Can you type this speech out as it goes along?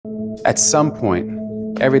At some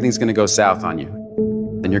point, everything's going to go south on you.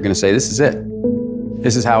 Then you're going to say, this is it.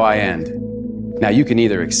 This is how I end. Now, you can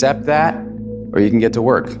either accept that or you can get to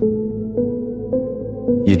work.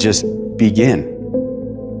 You just begin.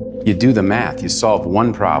 You do the math. You solve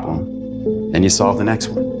one problem, and you solve the next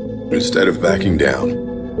one. Instead of backing down,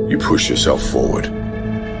 you push yourself forward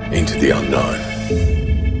into the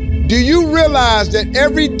unknown. Do you realize that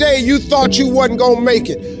every day you thought you wasn't gonna make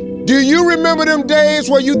it? Do you remember them days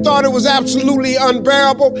where you thought it was absolutely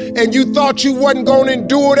unbearable and you thought you wasn't gonna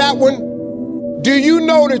endure that one? Do you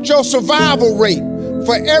know that your survival rate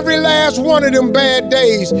for every last one of them bad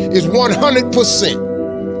days is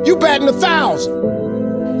 100%? You batting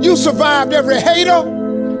 1,000. You survived every hater.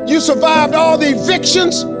 You survived all the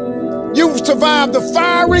evictions. You survived the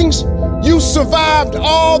firings. You survived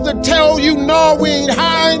all the tell you no, we ain't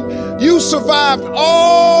hiring. You survived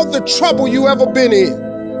all the trouble you ever been in.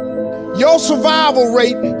 Your survival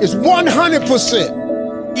rate is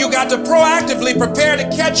 100%. You got to proactively prepare to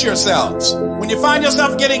catch yourselves. When you find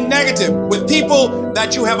yourself getting negative with people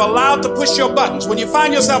that you have allowed to push your buttons, when you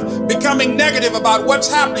find yourself becoming negative about what's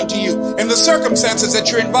happening to you and the circumstances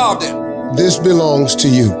that you're involved in. This belongs to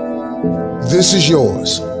you. This is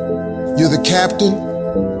yours. You're the captain,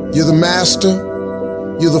 you're the master,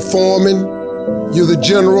 you're the foreman, you're the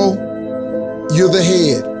general, you're the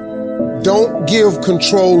head. Don't give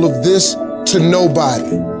control of this to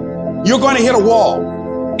nobody. You're going to hit a wall.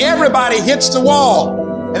 Everybody hits the wall.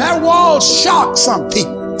 And that wall shocked some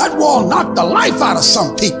people. That wall knocked the life out of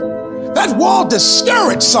some people. That wall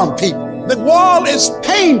discouraged some people. The wall is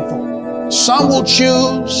painful. Some will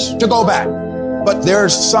choose to go back. But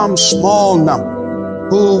there's some small number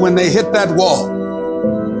who, when they hit that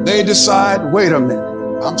wall, they decide, wait a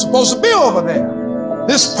minute, I'm supposed to be over there.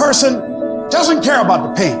 This person doesn't care about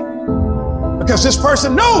the pain because this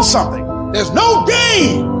person knows something. There's no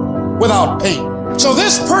gain without pain. So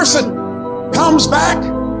this person comes back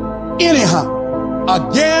anyhow,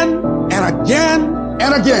 again and again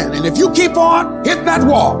and again. And if you keep on hitting that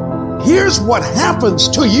wall, here's what happens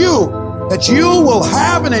to you, that you will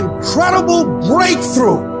have an incredible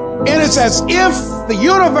breakthrough. And it's as if the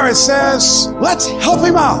universe says, let's help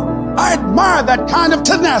him out. I admire that kind of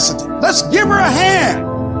tenacity. Let's give her a hand.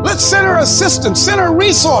 Let's send her assistance, send her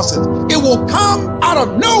resources. It will come out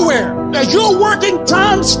of nowhere as you're working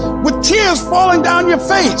times with tears falling down your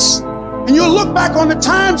face. And you'll look back on the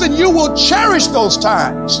times and you will cherish those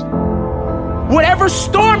times. Whatever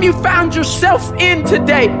storm you found yourself in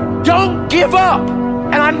today, don't give up.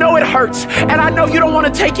 And I know it hurts, and I know you don't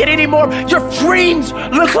want to take it anymore. Your dreams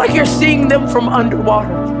look like you're seeing them from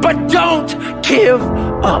underwater, but don't give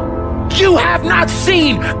up. You have not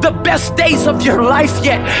seen the best days of your life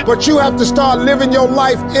yet. But you have to start living your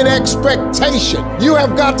life in expectation. You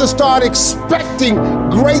have got to start expecting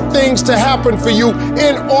great things to happen for you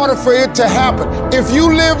in order for it to happen. If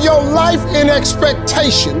you live your life in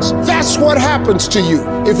expectations, that's what happens to you.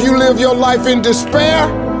 If you live your life in despair,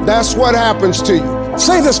 that's what happens to you.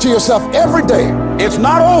 Say this to yourself every day. It's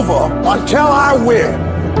not over until I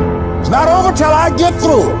win. It's not over till I get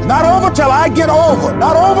through. It's not over till I get over.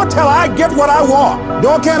 Not over till I get what I want.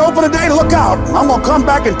 Door can't open today, look out. I'm gonna come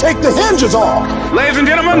back and take the hinges off. Ladies and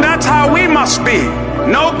gentlemen, that's how we must be.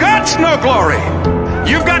 No guts, no glory.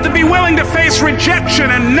 You've got to be willing to face rejection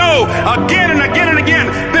and no again and again and again.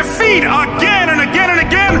 Defeat again and again and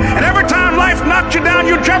again. And every time life knocks you down,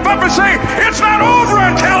 you jump up and say, it's not over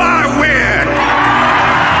until I win.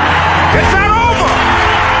 It's not over.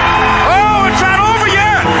 Oh, it's not over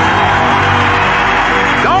yet.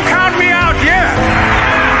 Don't count me out yet.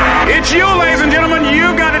 It's you, ladies and gentlemen.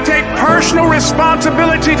 You've got to take personal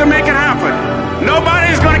responsibility to make it happen.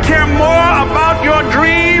 Nobody's going to care more about your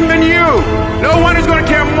dream than you. No one is going to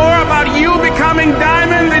care more about you becoming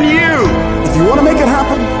diamond than you. If you want to make it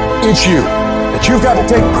happen, it's you. But you've got to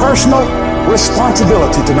take personal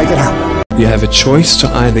responsibility to make it happen. You have a choice to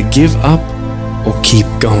either give up or keep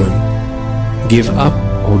going. Give up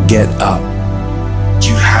or get up.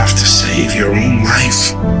 You have to save your own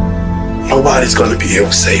life. Nobody's going to be able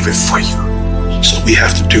to save it for you. So we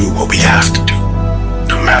have to do what we have to do,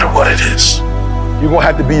 no matter what it is. You're going to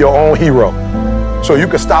have to be your own hero. So you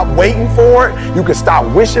can stop waiting for it, you can stop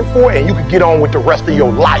wishing for it, and you can get on with the rest of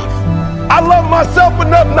your life. I love myself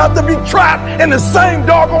enough not to be trapped in the same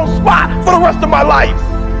doggone spot for the rest of my life.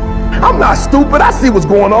 I'm not stupid, I see what's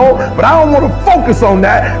going on, but I don't want to focus on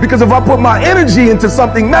that, because if I put my energy into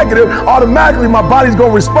something negative, automatically my body's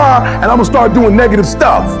going to respond and I'm going to start doing negative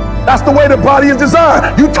stuff. That's the way the body is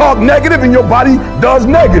designed. You talk negative and your body does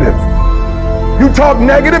negative. You talk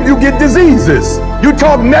negative, you get diseases. You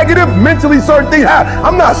talk negative, mentally certain things happen.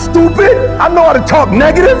 I'm not stupid. I know how to talk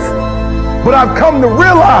negative. But I've come to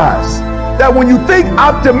realize that when you think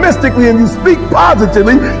optimistically and you speak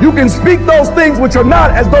positively, you can speak those things which are not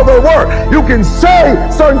as though they were. You can say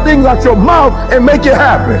certain things out your mouth and make it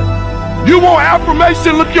happen. You want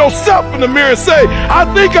affirmation? Look yourself in the mirror and say, I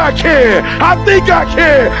think I can. I think I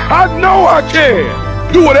can. I know I can.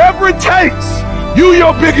 Do whatever it takes. You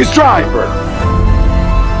your biggest driver.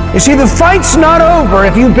 You see, the fight's not over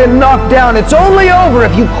if you've been knocked down. It's only over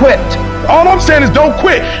if you quit. All I'm saying is don't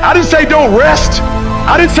quit. I didn't say don't rest.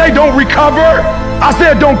 I didn't say don't recover. I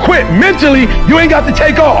said don't quit. Mentally, you ain't got to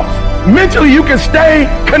take off. Mentally, you can stay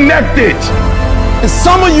connected. And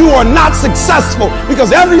some of you are not successful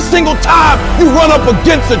because every single time you run up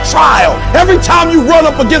against a trial, every time you run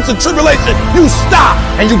up against a tribulation, you stop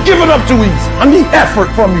and you give it up too easy. I need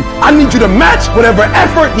effort from you. I need you to match whatever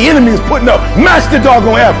effort the enemy is putting up. Match the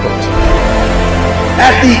doggone effort.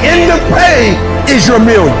 At the end of pain is your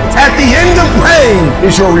million. At the end of pain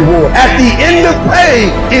is your reward. At the end of pain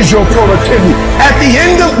is your productivity. At the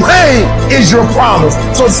end of pain is your promise.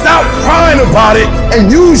 So stop crying about it and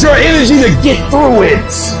use your energy to get through it.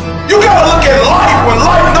 You gotta look at life when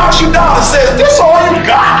life knocks you down and says, this all you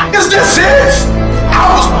got? Is this it?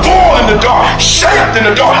 I was born in the dark, shaped in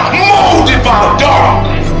the dark, molded by the dark.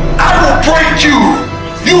 I will break you.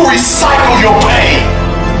 You recycle your pain.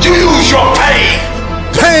 You use your pain.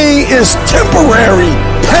 Pain is temporary.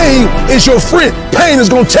 Pain is your friend. Pain is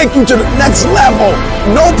going to take you to the next level.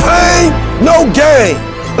 No pain, no gain.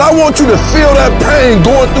 But I want you to feel that pain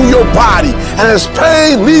going through your body. And as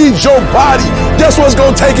pain leaves your body, guess what's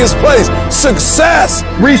going to take its place? Success.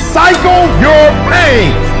 Recycle your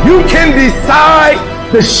pain. You can decide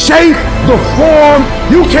the shape, the form.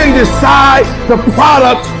 You can decide the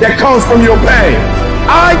product that comes from your pain.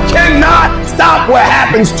 I cannot stop what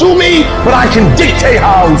happens to me, but I can dictate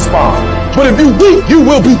how I respond. But if you weak, you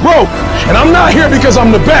will be broke. And I'm not here because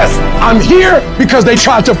I'm the best. I'm here because they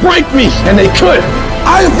tried to break me, and they couldn't.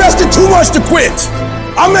 I invested too much to quit.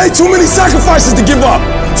 I made too many sacrifices to give up.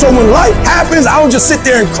 So when life happens, I don't just sit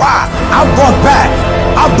there and cry. I buck back.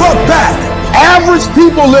 I buck back. Average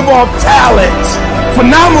people live off talent.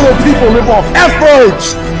 Phenomenal people live off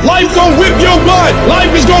efforts. Life gonna whip your butt. Life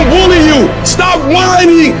is gonna bully you. Stop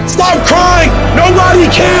whining. Stop crying. Nobody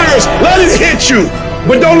cares. Let it hit you,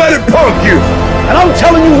 but don't let it punk you. And I'm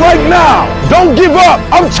telling you right now, don't give up.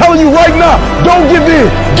 I'm telling you right now, don't give in.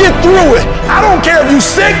 Get through it. I don't care if you're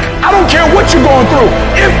sick. I don't care what you're going through.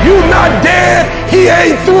 If you're not dead, he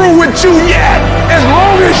ain't through with you yet. As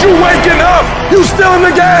long as you're waking up, you still in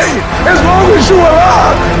the game. As long as you're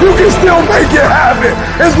alive, you can still make it happen.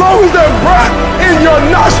 As long as there's breath in your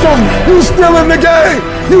nostrils, you still in the game.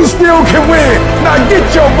 You still can win. Now get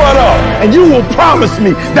your butt up, and you will promise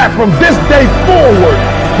me that from this day forward,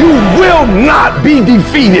 you will not be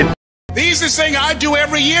defeated. The easiest thing I do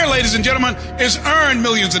every year, ladies and gentlemen, is earn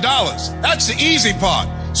millions of dollars. That's the easy part.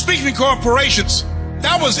 Speaking to corporations,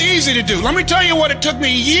 that was easy to do. Let me tell you what it took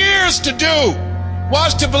me years to do,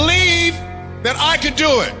 was to believe that I could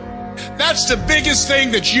do it. That's the biggest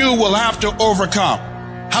thing that you will have to overcome.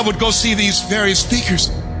 I would go see these various speakers,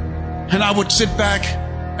 and I would sit back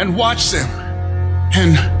and watch them.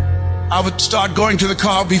 And I would start going to the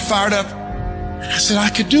car, be fired up. I said, I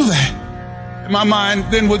could do that. And my mind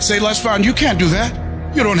then would say, Les Brown, you can't do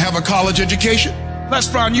that. You don't have a college education. Les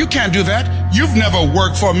Brown, you can't do that. You've never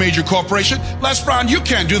worked for a major corporation. Les Brown, you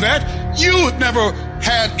can't do that. You've never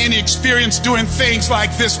had any experience doing things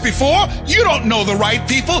like this before. You don't know the right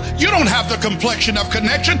people. You don't have the complexion of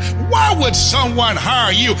connection. Why would someone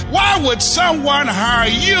hire you? Why would someone hire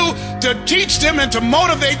you to teach them and to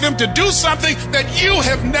motivate them to do something that you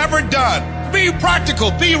have never done? Be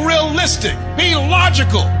practical, be realistic, be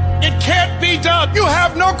logical. It can't be done. You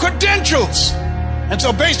have no credentials. And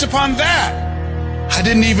so based upon that, I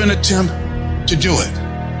didn't even attempt to do it.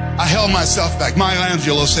 I held myself back. Maya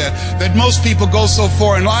Angelou said that most people go so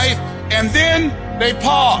far in life and then they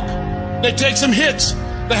pause. They take some hits.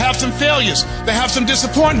 They have some failures. They have some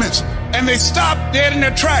disappointments. And they stop dead in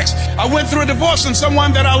their tracks. I went through a divorce from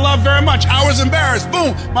someone that I love very much. I was embarrassed.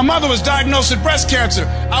 Boom. My mother was diagnosed with breast cancer.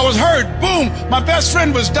 I was hurt. Boom. My best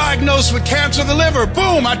friend was diagnosed with cancer of the liver.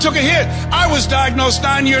 Boom. I took a hit. I was diagnosed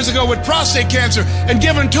 9 years ago with prostate cancer and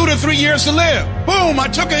given 2 to 3 years to live. Boom. I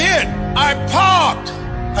took a hit. I parked.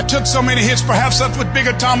 I took so many hits. Perhaps that's what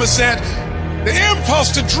Bigger Thomas said. The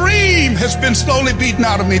impulse to dream has been slowly beaten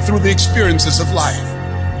out of me through the experiences of life.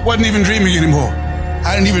 Wasn't even dreaming anymore.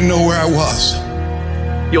 I didn't even know where I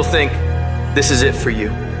was. You'll think this is it for you.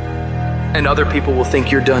 And other people will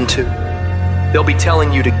think you're done too. They'll be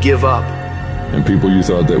telling you to give up. And people you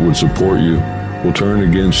thought that would support you will turn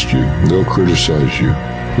against you. They'll criticize you.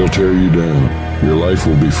 They'll tear you down. your life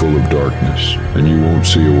will be full of darkness, and you won't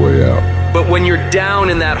see a way out. But when you're down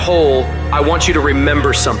in that hole, I want you to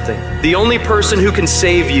remember something. The only person who can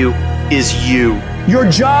save you is you. Your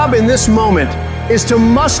job in this moment is to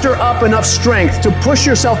muster up enough strength to push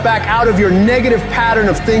yourself back out of your negative pattern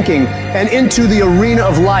of thinking and into the arena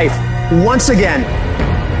of life once again.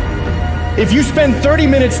 If you spend 30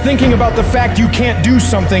 minutes thinking about the fact you can't do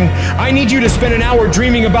something, I need you to spend an hour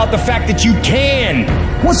dreaming about the fact that you can.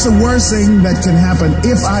 What's the worst thing that can happen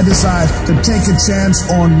if I decide to take a chance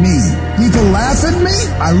on me? People laugh at me,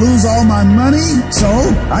 I lose all my money, so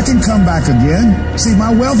I can come back again. See,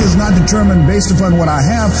 my wealth is not determined based upon what I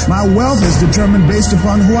have. My wealth is determined based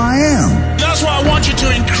upon who I am. That's why I want you to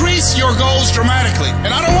increase your goals dramatically.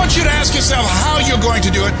 And I don't want you to ask yourself how you're going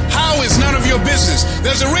to do it. How is none of your business.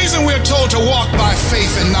 There's a reason we're told to walk by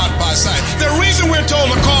faith and not by sight. The reason we're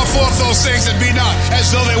told to call forth those things that be not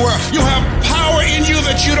as though they were. You have power in you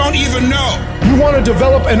that you don't even know. You want to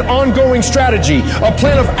develop an ongoing strategy, a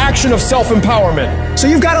plan of action of self-empowerment. So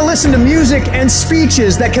you've got to listen to music and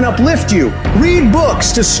speeches that can uplift you. Read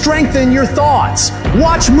books to strengthen your thoughts.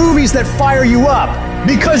 Watch movies that fire you up.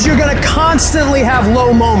 Because you're going to constantly have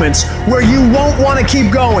low moments where you won't want to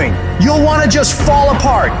keep going. You'll want to just fall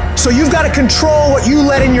apart. So you've got to control what you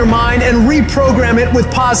let in your mind and reprogram it with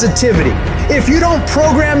positivity. If you don't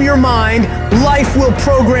program your mind, life will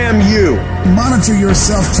program you. Monitor your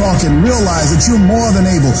self-talk and realize that you're more than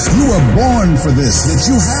able. You were born for this, that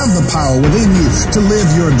you have the power within you to live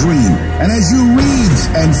your dream. And as you read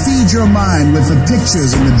and feed your mind with the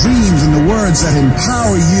pictures and the dreams and the words that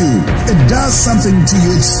empower you, it does something to you.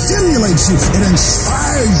 It stimulates you. It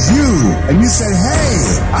inspires you. And you say,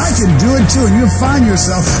 hey, I can do it too. And you'll find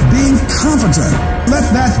yourself being competent. Let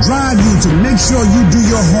that drive you to make sure you do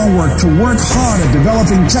your homework, to work hard at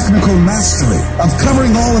developing technical mastery, of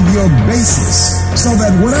covering all of your bases, so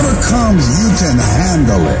that whatever comes, you can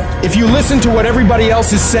handle it. If you listen to what everybody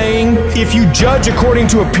else is saying, if you judge according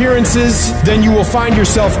to appearances, then you will find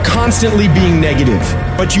yourself constantly being negative.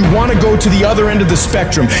 But you want to go to the other end of the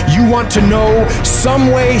spectrum. You want to know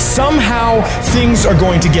some way, somehow, things are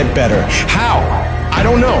going to get better. How? I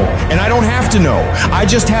don't know, and I don't have to know. I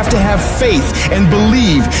just have to have faith and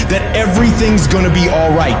believe that everything's going to be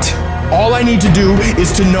all right. All I need to do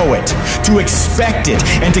is to know it, to expect it,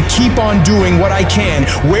 and to keep on doing what I can,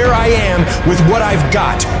 where I am, with what I've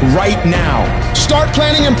got right now. Start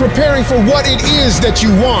planning and preparing for what it is that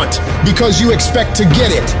you want, because you expect to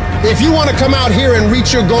get it. If you want to come out here and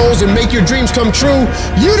reach your goals and make your dreams come true,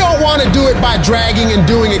 you don't want to do it by dragging and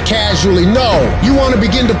doing it casually. No, you want to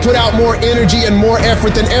begin to put out more energy and more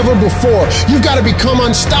effort than ever before. You've got to become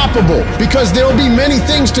unstoppable, because there'll be many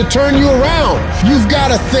things to turn you around. You've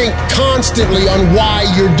got to think constantly on why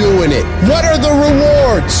you're doing it. What are the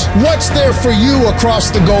rewards? What's there for you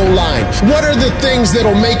across the goal line? What are the things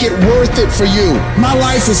that'll make it worth it for you? My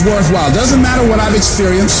life is worthwhile. Doesn't matter what I've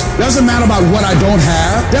experienced. Doesn't matter about what I don't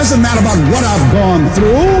have. Doesn't matter about what I've gone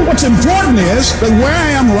through. What's important is that where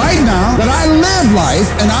I am right now, that I live life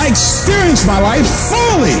and I experience my life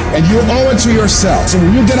fully. And you owe it to yourself. So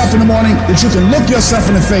when you get up in the morning, that you can look yourself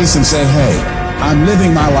in the face and say, hey, I'm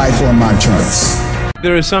living my life on my terms.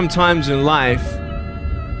 There are some times in life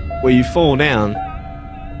where you fall down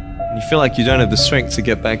and you feel like you don't have the strength to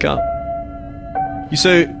get back up. You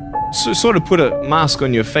sort of put a mask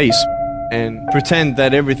on your face and pretend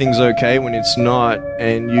that everything's okay when it's not,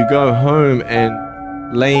 and you go home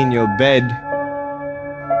and lay in your bed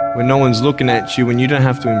when no one's looking at you, when you don't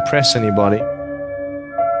have to impress anybody,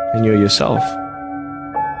 and you're yourself.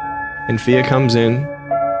 And fear comes in.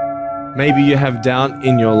 Maybe you have doubt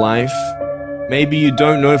in your life. Maybe you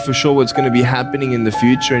don't know for sure what's going to be happening in the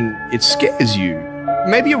future, and it scares you.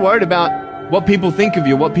 Maybe you're worried about what people think of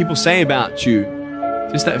you, what people say about you.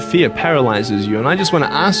 Just that fear paralyzes you. And I just want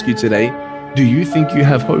to ask you today, do you think you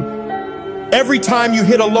have hope? Every time you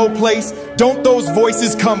hit a low place, don't those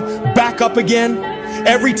voices come back up again?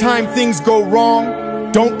 Every time things go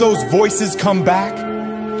wrong, don't those voices come back?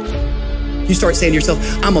 You start saying to yourself,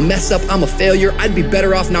 I'm a mess up, I'm a failure, I'd be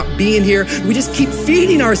better off not being here. We just keep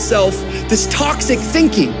feeding ourselves this toxic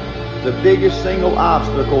thinking. The biggest single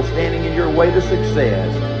obstacle standing in your way to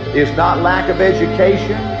success is not lack of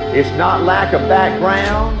education, it's not lack of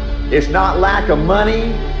background, it's not lack of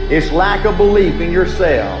money, it's lack of belief in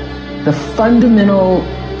yourself. The fundamental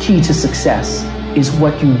key to success is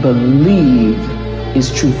what you believe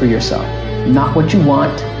is true for yourself. Not what you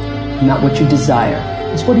want, not what you desire.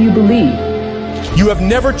 It's what do you believe? You have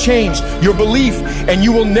never changed your belief, and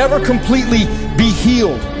you will never completely be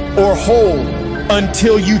healed or whole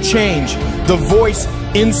until you change the voice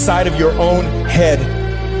inside of your own head.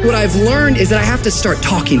 What I've learned is that I have to start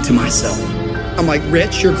talking to myself. I'm like,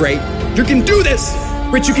 Rich, you're great. You can do this.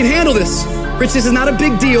 Rich, you can handle this. Rich, this is not a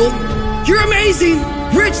big deal. You're amazing.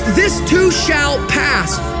 Rich, this too shall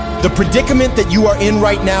pass. The predicament that you are in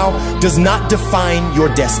right now does not define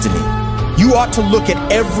your destiny. You ought to look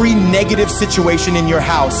at every negative situation in your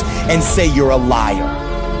house and say you're a liar.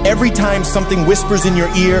 Every time something whispers in your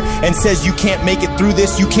ear and says you can't make it through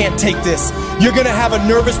this, you can't take this, you're gonna have a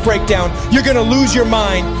nervous breakdown, you're gonna lose your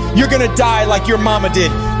mind, you're gonna die like your mama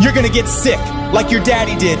did, you're gonna get sick like your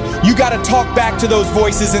daddy did. You gotta talk back to those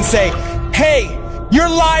voices and say, hey, you're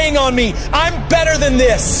lying on me, I'm better than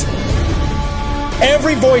this.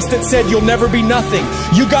 Every voice that said you'll never be nothing,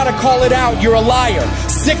 you gotta call it out, you're a liar.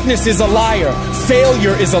 Sickness is a liar.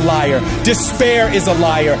 Failure is a liar. Despair is a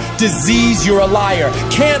liar. Disease, you're a liar.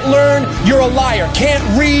 Can't learn, you're a liar. Can't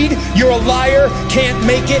read, you're a liar. Can't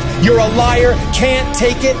make it, you're a liar. Can't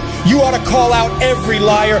take it. You ought to call out every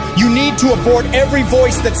liar. You need to abort every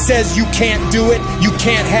voice that says you can't do it, you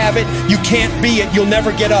can't have it, you can't be it, you'll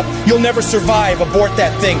never get up, you'll never survive. Abort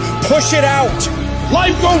that thing. Push it out.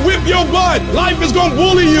 Life gonna whip your butt. Life is gonna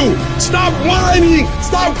bully you. Stop whining.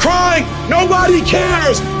 Stop crying. Nobody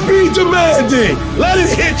cares. Be demanding. Let it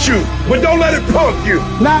hit you, but don't let it punk you.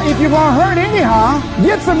 Now, if you're gonna hurt anyhow,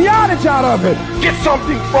 get some yardage out of it. Get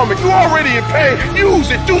something from it. You're already in pain. Use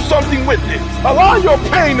it. Do something with it. Allow your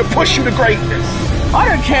pain to push you to greatness. I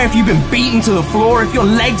don't care if you've been beaten to the floor, if your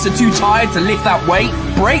legs are too tired to lift that weight.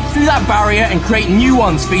 Break through that barrier and create new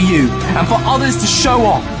ones for you and for others to show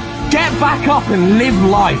off. Get back up and live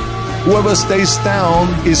life. Whoever stays down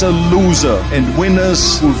is a loser, and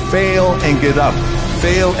winners will fail and get up.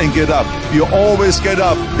 Fail and get up. You always get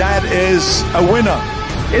up. That is a winner.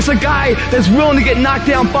 It's a guy that's willing to get knocked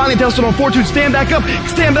down, finally tested on fortune, stand back up.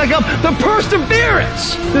 The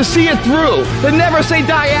perseverance to see it through. The never say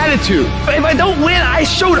die attitude. If I don't win, I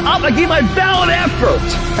showed up. I gave my valid effort.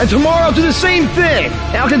 And tomorrow I'll do the same thing.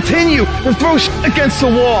 And I'll continue to throw shit against the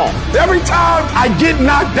wall. Every time I get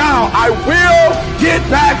knocked down, I will get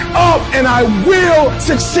back up and I will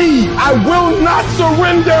succeed. I will not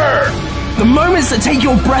surrender. The moments that take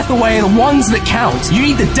your breath away are the ones that count. You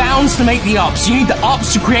need the downs to make the ups. You need the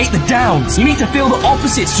ups to create the downs. You need to feel the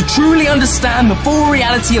opposites to truly understand the full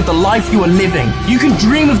reality of the life you are living. You can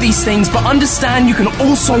dream of these things, but understand you can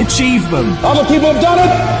also achieve them. Other people have done it,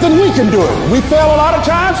 then we can do it. We fail a lot of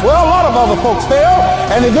times. Well, a lot of other folks fail,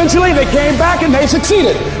 and eventually they came back and they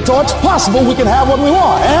succeeded. So it's possible we can have what we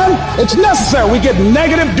want. And it's necessary we get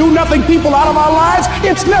negative, do-nothing people out of our lives.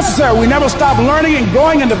 It's necessary we never stop learning and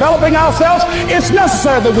growing and developing ourselves. It's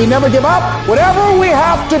necessary that we never give up. Whatever we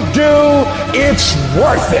have to do, it's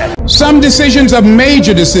worth it. Some decisions are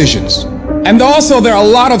major decisions. And also there are a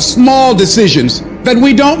lot of small decisions that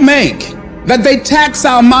we don't make, that they tax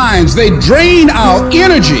our minds, they drain our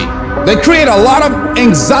energy, they create a lot of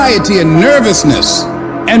anxiety and nervousness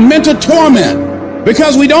and mental torment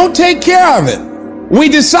because we don't take care of it. We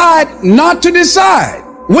decide not to decide,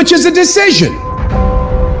 which is a decision.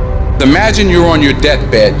 Imagine you're on your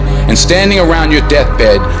deathbed, and standing around your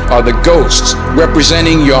deathbed are the ghosts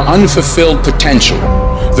representing your unfulfilled potential.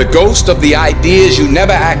 The ghost of the ideas you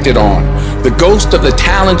never acted on. The ghost of the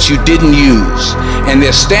talents you didn't use. And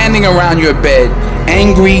they're standing around your bed,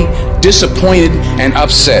 angry, disappointed, and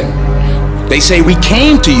upset. They say, we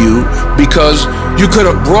came to you because you could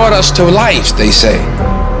have brought us to life, they say.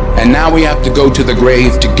 And now we have to go to the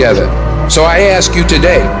grave together. So I ask you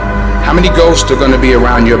today, how many ghosts are going to be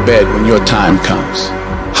around your bed when your time comes?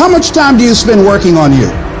 How much time do you spend working on you?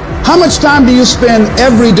 How much time do you spend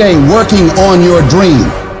every day working on your dream?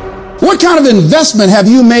 What kind of investment have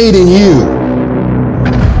you made in you?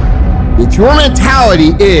 If your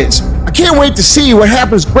mentality is, I can't wait to see what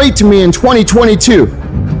happens great to me in 2022,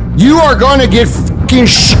 you are going to get fucking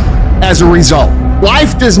shit as a result.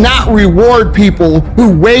 Life does not reward people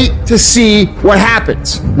who wait to see what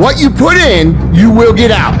happens. What you put in, you will get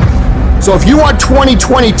out. So if you want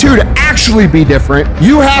 2022 to actually be different,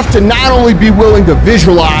 you have to not only be willing to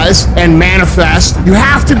visualize and manifest, you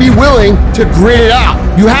have to be willing to grit it out.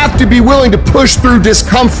 You have to be willing to push through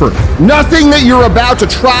discomfort. Nothing that you're about to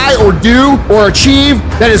try or do or achieve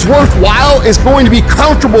that is worthwhile is going to be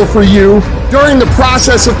comfortable for you during the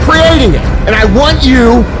process of creating it. And I want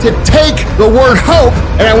you to take the word hope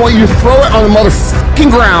and I want you to throw it on the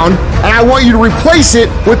motherfucking ground and I want you to replace it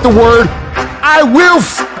with the word I will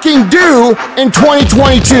fucking do in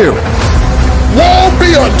 2022. woe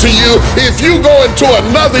be unto you if you go into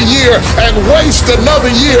another year and waste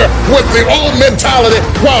another year with the old mentality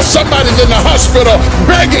while somebody's in the hospital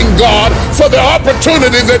begging God for the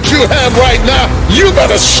opportunity that you have right now. You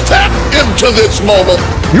better step into this moment.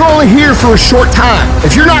 You're only here for a short time.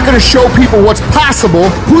 If you're not going to show people what's possible,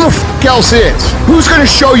 who the f*** else is? Who's going to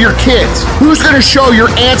show your kids? Who's going to show your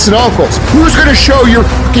aunts and uncles? Who's going to show your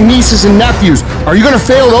fucking nieces and nephews? Are you going to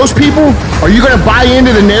fail those people? Are you going to buy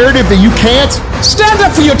into the narrative that you can't? Stand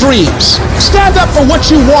up for your dreams. Stand up for what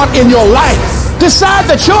you want in your life. Decide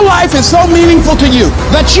that your life is so meaningful to you,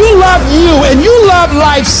 that you love you and you love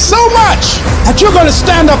life so much that you're going to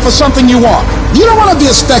stand up for something you want. You don't want to be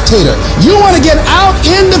a spectator. You want to get out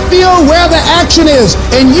in the field where the action is,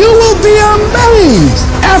 and you will be amazed.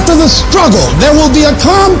 After the struggle, there will be a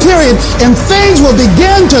calm period and things will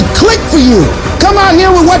begin to click for you. Come out here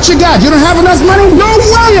with what you got. You don't have enough money? Don't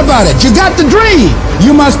worry about it. You got the dream. You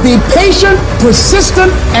must be patient, persistent,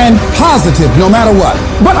 and positive no matter what.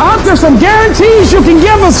 But aren't there some guarantees you can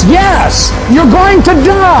give us? Yes. You're going to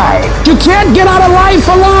die. You can't get out of life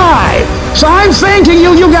alive. So I'm saying to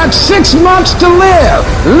you, you got 6 months to live.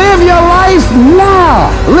 Live your life now.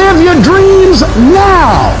 Live your dreams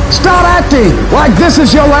now. Start acting like this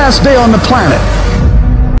is your last day on the planet.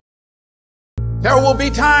 There will be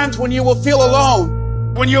times when you will feel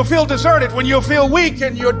alone, when you'll feel deserted, when you'll feel weak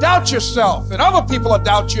and you'll doubt yourself and other people will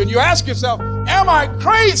doubt you and you ask yourself, am I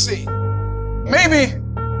crazy? Maybe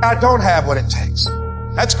I don't have what it takes.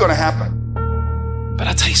 That's going to happen. But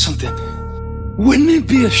I'll tell you something. Wouldn't it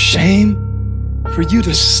be a shame for you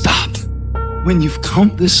to stop when you've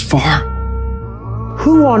come this far?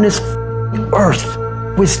 Who on this earth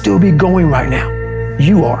would still be going right now?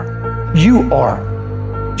 You are. You are.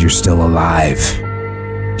 You're still alive.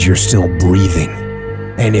 You're still breathing.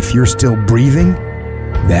 And if you're still breathing,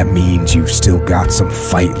 that means you've still got some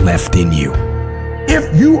fight left in you.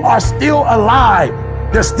 If you are still alive,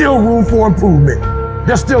 there's still room for improvement.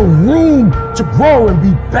 There's still room to grow and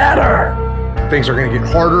be better. Things are going to get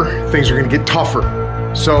harder. Things are going to get tougher.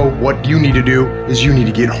 So what you need to do is you need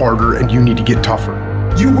to get harder and you need to get tougher.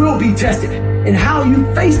 You will be tested, and how you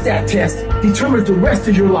face that test determines the rest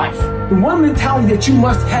of your life. The one mentality that you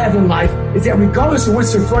must have in life is that regardless of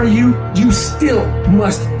what's in front of you, you still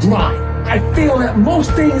must grind. I fail at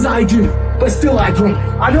most things I do, but still I grind.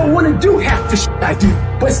 I don't want to do half the shit I do,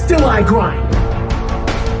 but still I grind.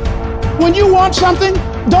 When you want something,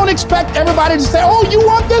 don't expect everybody to say, oh, you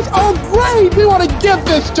want this? Oh, great, we want to give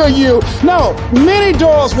this to you. No, many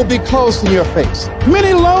doors will be closed in your face.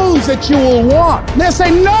 Many loans that you will want. They'll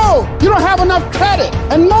say, no, you don't have enough credit.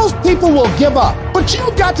 And most people will give up. But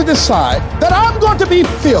you've got to decide that I'm going to be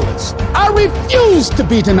fearless. I refuse to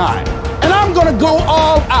be denied. And I'm going to go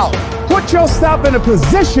all out. Put yourself in a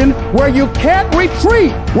position where you can't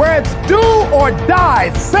retreat, where it's do or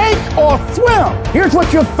die, sink or swim. Here's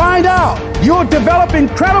what you'll find out. You'll develop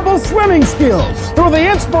incredible swimming skills. Through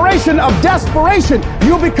the inspiration of desperation,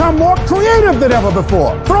 you'll become more creative than ever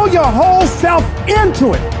before. Throw your whole self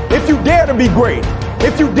into it. If you dare to be great,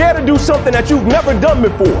 if you dare to do something that you've never done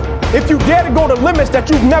before, if you dare to go to limits that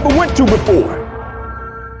you've never went to before,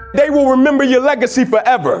 they will remember your legacy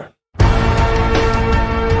forever.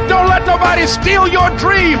 Don't let nobody steal your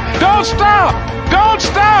dream. Don't stop. Don't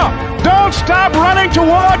stop. Don't stop running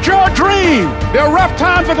toward your dream. Their rough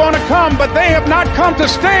times are going to come, but they have not come to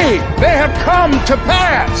stay. They have come to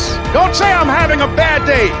pass. Don't say I'm having a bad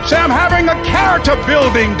day. Say I'm having a character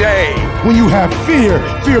building day. When you have fear,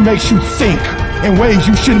 fear makes you think in ways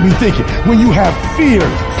you shouldn't be thinking. When you have fear,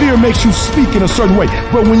 fear makes you speak in a certain way.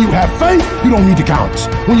 But when you have faith, you don't need to count.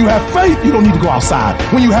 When you have faith, you don't need to go outside.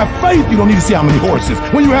 When you have faith, you don't need to see how many horses.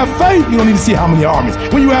 When you have faith, you don't need to see how many armies.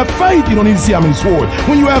 When you have faith, you don't need to see how many swords.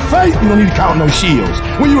 When you have faith, you don't need to count no shields.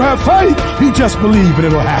 When you have faith, you just believe and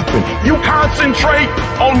it'll happen. You concentrate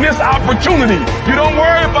on this opportunity. You don't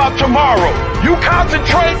worry about tomorrow. You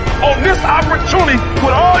concentrate on this opportunity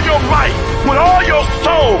with all your might, with all your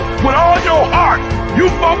soul, with all your heart. You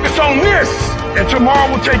focus on this, and tomorrow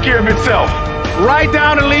will take care of itself. Write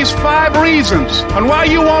down at least 5 reasons on why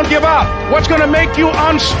you won't give up. What's going to make you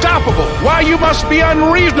unstoppable? Why you must be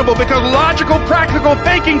unreasonable, because logical, practical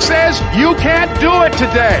thinking says you can't do it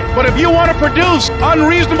today. But if you want to produce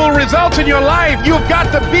unreasonable results in your life, you've got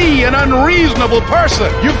to be an unreasonable person.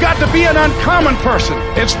 You've got to be an uncommon person.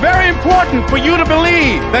 It's very important for you to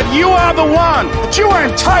believe that you are the one, that you are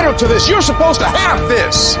entitled to this. You're supposed to have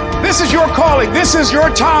this. This is your calling. This is your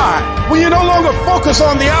time. When you no longer focus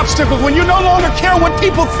on the obstacles, when you no longer care what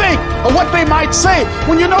people think or what they might say,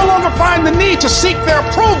 when you no longer find the need to seek their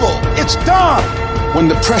approval, it's done. When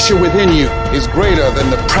the pressure within you is greater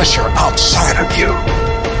than the pressure outside of you.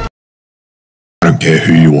 care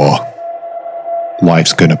who you are,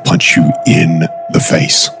 life's gonna punch you in the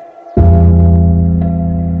face.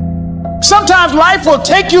 Sometimes life will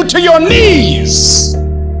take you to your knees.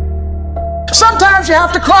 Sometimes you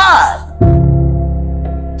have to cry.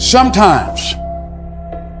 Sometimes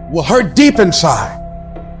will hurt deep inside.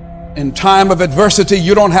 In time of adversity,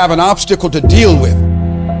 you don't have an obstacle to deal with.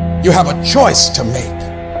 You have a choice to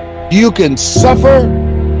make. You can suffer,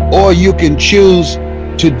 or you can choose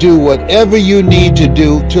to do whatever you need to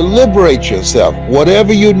do to liberate yourself,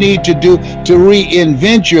 whatever you need to do to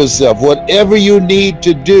reinvent yourself, whatever you need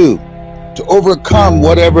to do to overcome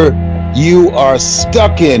whatever you are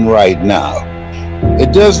stuck in right now.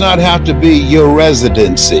 It does not have to be your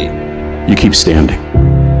residency. You keep standing.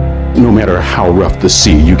 No matter how rough the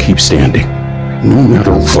sea, you keep standing. No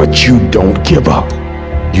matter what, you don't give up.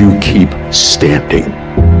 You keep standing.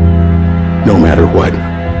 No matter what.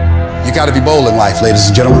 You got to be bold in life, ladies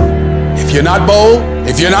and gentlemen. If you're not bold,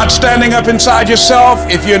 if you're not standing up inside yourself,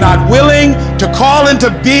 if you're not willing to call into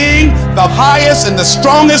being the highest and the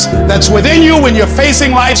strongest that's within you when you're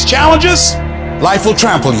facing life's challenges, life will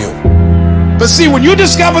trample you. But see, when you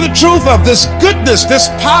discover the truth of this goodness, this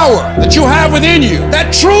power that you have within you,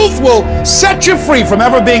 that truth will set you free from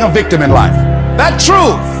ever being a victim in life. That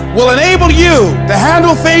truth will enable you to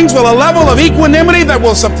handle things with a level of equanimity that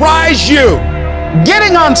will surprise you.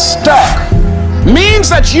 Getting unstuck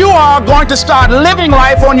means that you are going to start living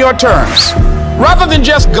life on your terms, rather than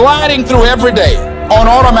just gliding through every day on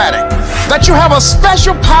automatic. That you have a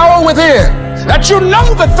special power within, that you know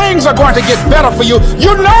that things are going to get better for you.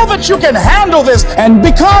 You know that you can handle this. And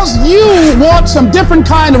because you want some different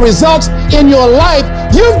kind of results in your life,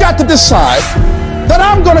 you've got to decide that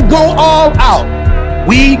I'm going to go all out.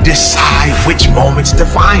 We decide which moments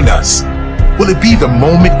define us. Will it be the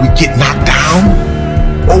moment we get knocked down?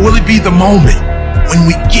 Or will it be the moment when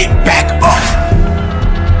we get back up?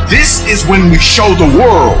 This is when we show the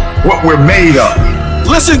world what we're made of.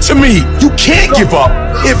 Listen to me, you can't give up.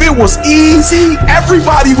 If it was easy,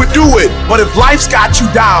 everybody would do it. But if life's got you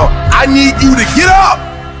down, I need you to get up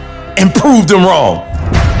and prove them wrong.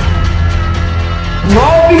 We're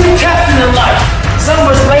all being tested in life. Some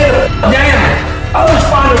of us later, damn, others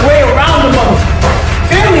find a way around the motherfucker.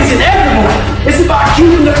 Family's in everyone. It's about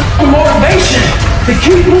keeping the motivation to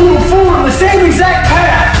keep moving forward on the same exact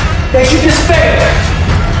path that you just failed.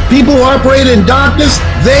 People who operate in darkness,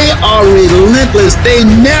 they are relentless. They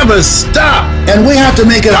never stop. And we have to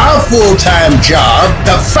make it our full-time job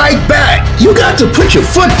to fight back. You got to put your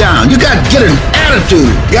foot down. You got to get an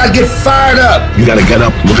attitude. You got to get fired up. You got to get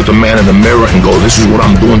up, look at the man in the mirror and go, this is what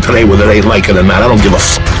I'm doing today, whether they like it or not. I don't give a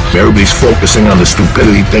f***. Everybody's focusing on the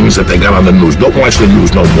stupidity things that they got on the news. Don't watch the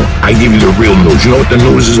news no more. I give you the real news. You know what the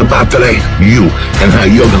news is about today? You and how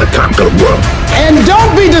you're going to conquer the world. And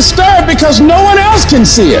don't be disturbed because no one else can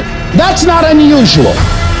see it. That's not unusual.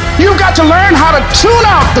 You've got to learn how to tune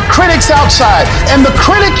out the critics outside and the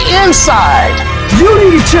critic inside. You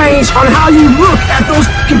need to change on how you look at those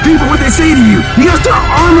people, what they say to you. You gotta start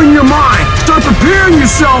armoring your mind. Start preparing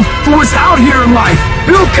yourself for what's out here in life.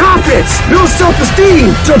 Build confidence, build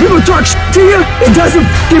self-esteem. So if people talk to you, it doesn't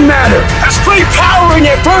matter. That's great power in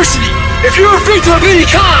adversity. If you're a victim of any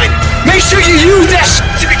kind, make sure you use that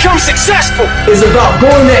to become successful. It's about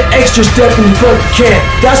going that extra step in the front you can.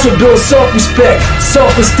 That's what builds self-respect,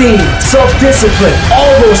 self-esteem, self-discipline,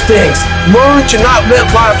 all those things. Learn to not let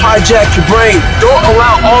life hijack your brain. Don't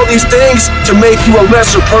allow all these things to make you a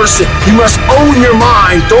lesser person. You must own your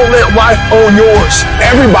mind. Don't let life own yours.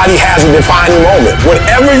 Everybody has a defining moment.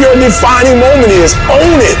 Whatever your defining moment is,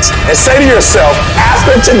 own it. And say to yourself,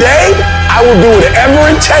 after today, I will do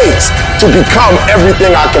whatever it takes to become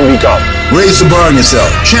everything I can become. Raise the bar on yourself.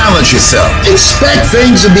 Challenge yourself. Expect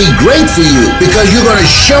things to be great for you because you're going to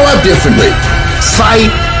show up differently. Fight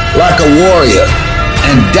like a warrior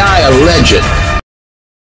and die a legend.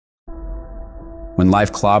 When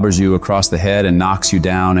life clobbers you across the head and knocks you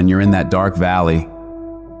down and you're in that dark valley,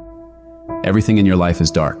 everything in your life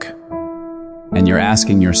is dark. And you're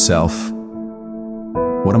asking yourself,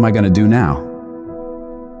 what am I going to do now?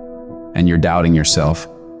 And you're doubting yourself.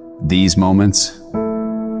 These moments,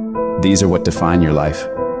 these are what define your life.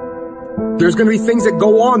 There's going to be things that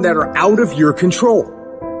go on that are out of your control.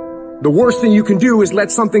 The worst thing you can do is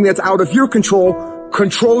let something that's out of your control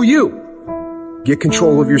control you. Get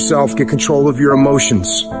control of yourself, get control of your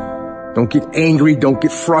emotions. Don't get angry, don't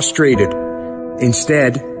get frustrated.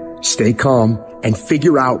 Instead, stay calm and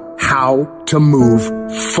figure out how to move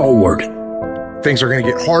forward. Things are going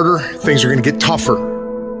to get harder, things are going to get tougher.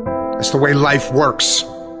 That's the way life works.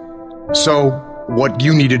 So what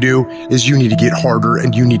you need to do is you need to get harder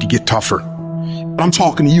and you need to get tougher. But I'm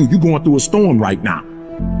talking to you. You're going through a storm right now.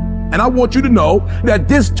 And I want you to know that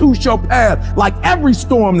this too shall pass, like every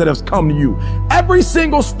storm that has come to you. Every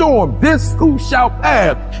single storm, this too shall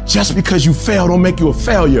pass. Just because you fail don't make you a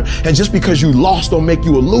failure. And just because you lost don't make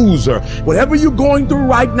you a loser. Whatever you're going through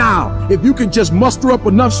right now, if you can just muster up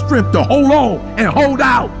enough strength to hold on and hold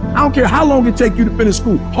out. I don't care how long it takes you to finish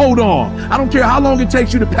school. Hold on. I don't care how long it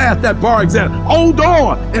takes you to pass that bar exam. Hold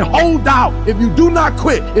on and hold out. If you do not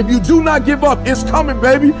quit, if you do not give up, it's coming,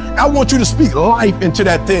 baby. I want you to speak life into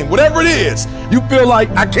that thing. Whatever it is, you feel like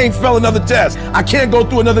I can't fail another test. I can't go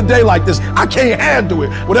through another day like this. I can't handle it.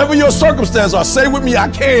 Whatever your circumstances are, say with me, I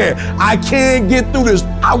can. I can get through this.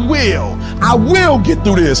 I will get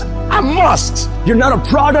through this. I must. You're not a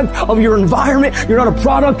product of your environment. You're not a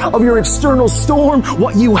product of your external storm,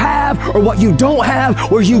 what you have or what you don't have,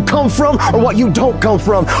 where you come from or what you don't come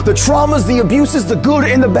from. The traumas, the abuses, the good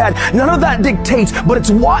and the bad, none of that dictates, but it's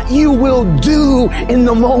what you will do in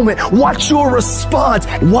the moment. What's your response?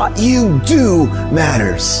 What you do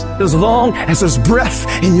matters. As long as there's breath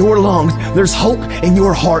in your lungs, there's hope in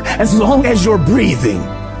your heart. As long as you're breathing,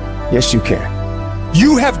 yes, you can.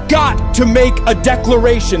 You have got to make a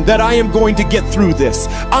declaration that I am going to get through this.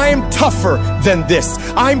 I am tougher than this.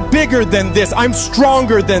 I'm bigger than this. I'm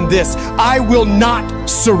stronger than this. I will not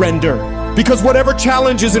surrender. Because whatever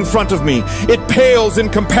challenge is in front of me, it pales in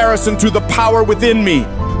comparison to the power within me.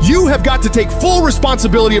 You have got to take full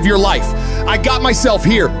responsibility of your life. I got myself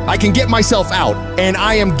here. I can get myself out, and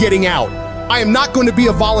I am getting out. I am not going to be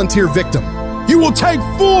a volunteer victim. You will take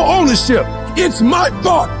full ownership. It's my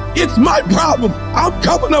thought. It's my problem. I'm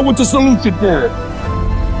coming up with the solution for it.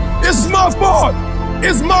 It's my fault.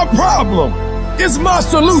 It's my problem. It's my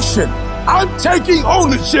solution. I'm taking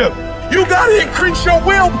ownership. You gotta increase your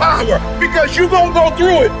willpower because you're gonna go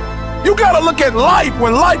through it. You gotta look at life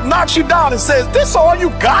when life knocks you down and says, this all you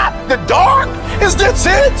got? The dark? Is this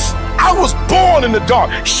it? I was born in the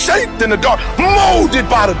dark, shaped in the dark, molded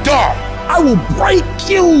by the dark. I will break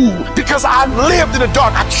you because I lived in the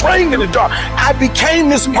dark. I trained in the dark. I became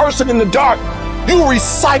this person in the dark. You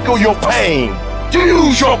recycle your pain. You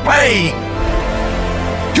use your pain.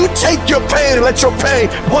 You take your pain and let your pain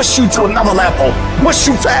push you to another level. Push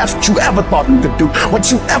you past what you ever thought you could do, what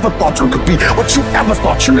you ever thought you could be, what you ever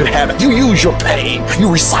thought you could have. You use your pain. You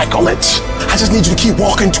recycle it. I just need you to keep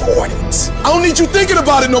walking toward it. I don't need you thinking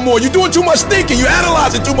about it no more. You're doing too much thinking. You're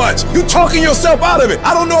analyzing too much. You're talking yourself out of it.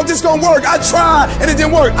 I don't know if this is gonna work. I tried and it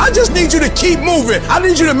didn't work. I just need you to keep moving. I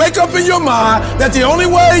need you to make up in your mind that the only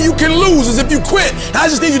way you can lose is if you quit. I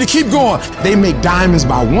just need you to keep going. They make diamonds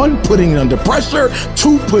by 1, putting it under pressure,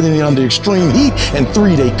 2, putting it under extreme heat, and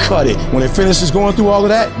 3, they cut it. When it finishes going through all of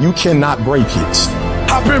that, you cannot break it.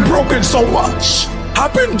 I've been broken so much.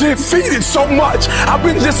 I've been defeated so much. I've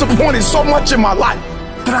been disappointed so much in my life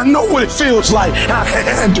that I know what it feels like. I can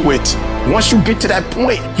handle it. Once you get to that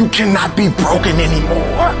point, you cannot be broken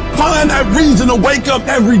anymore. Find that reason to wake up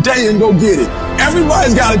every day and go get it.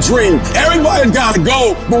 Everybody's got a dream. Everybody's got a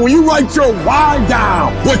goal. But when you write your why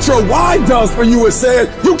down, what your why does for you is says,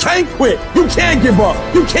 you can't quit. You can't give up.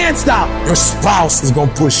 You can't stop. Your spouse is going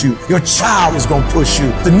to push you. Your child is going to push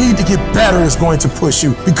you. The need to get better is going to push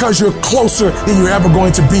you. Because you're closer than you're ever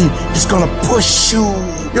going to be, it's going to push you.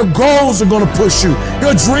 Your goals are going to push you.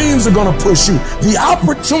 Your dreams are going to push you. The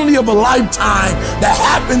opportunity of a lifetime that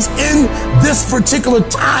happens in this particular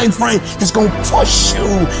time frame is going to push you.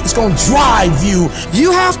 It's going to drive you.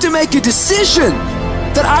 You have to make a decision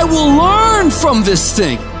that I will learn from this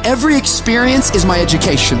thing. Every experience is my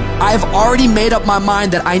education. I have already made up my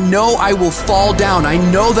mind that I know I will fall down. I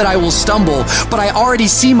know that I will stumble, but I already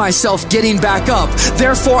see myself getting back up.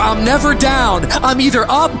 Therefore, I'm never down. I'm either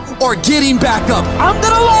up or getting back up. I'm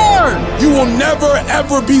gonna learn. You will never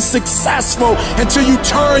ever be successful until you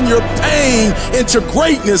turn your pain into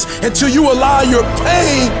greatness, until you allow your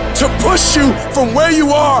pain to push you from where you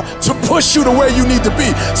are to push you to where you need to be.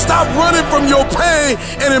 Stop running from your pain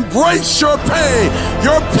and embrace your pain.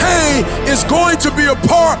 Your pain is going to be a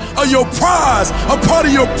part of your prize, a part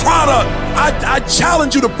of your product. I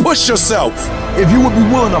challenge you to push yourself. If you would be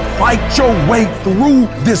willing to fight your way through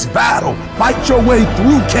this battle, fight your way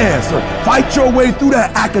through cancer, fight your way through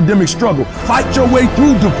that academic struggle, fight your way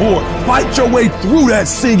through divorce, fight your way through that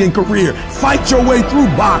singing career, fight your way through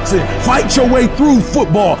boxing, fight your way through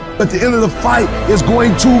football. At the end of the fight is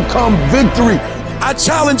going to come victory. I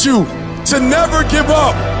challenge you to never give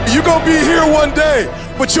up. You're gonna be here one day,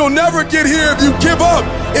 but you'll never get here if you give up,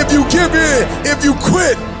 if you give in, if you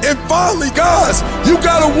quit. And finally, guys, you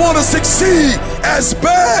gotta wanna succeed as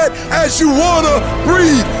bad as you wanna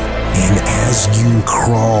breathe. And as you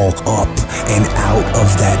crawl up and out of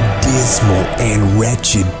that dismal and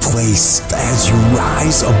wretched place, as you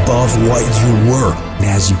rise above what you were, and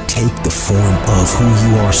as you take the form of who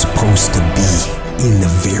you are supposed to be, in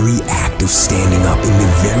the very act of standing up, in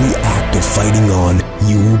the very act of fighting on,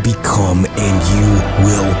 you will become and you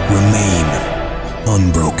will remain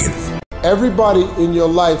unbroken. Everybody in your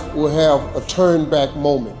life will have a turn back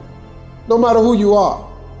moment. No matter who you are,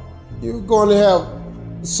 you're going to have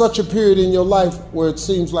such a period in your life where it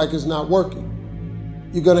seems like it's not working.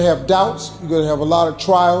 You're going to have doubts. You're going to have a lot of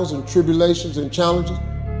trials and tribulations and challenges.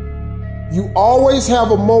 You always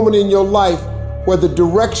have a moment in your life where the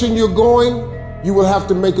direction you're going, you will have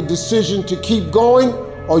to make a decision to keep going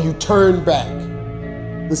or you turn back.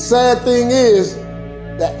 The sad thing is,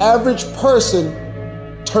 the average person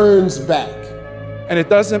turns back. And it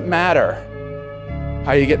doesn't matter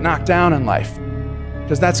how you get knocked down in life,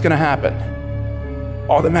 because that's gonna happen.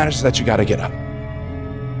 All that matters is that you gotta get up.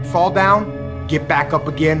 Fall down, get back up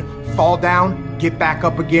again. Fall down, get back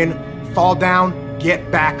up again. Fall down,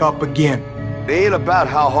 get back up again. It ain't about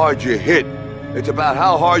how hard you hit. It's about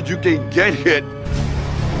how hard you can get hit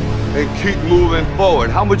and keep moving forward.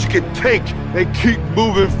 How much you can take and keep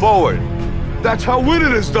moving forward. That's how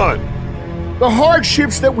winning is done. The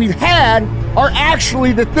hardships that we've had are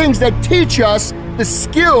actually the things that teach us the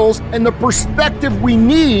skills and the perspective we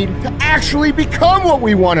need to actually become what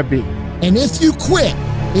we want to be. And if you quit,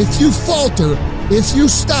 if you falter, if you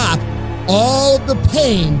stop, all the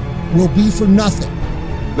pain will be for nothing.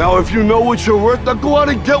 Now, if you know what you're worth, now go out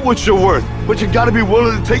and get what you're worth. But you gotta be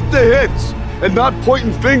willing to take the hits and not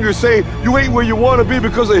pointing fingers saying you ain't where you want to be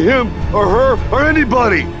because of him or her or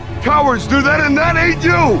anybody. Cowards do that, and that ain't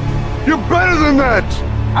you. You're better than that.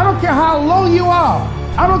 I don't care how low you are.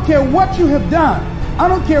 I don't care what you have done. I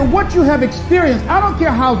don't care what you have experienced. I don't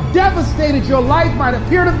care how devastated your life might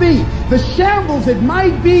appear to be, the shambles it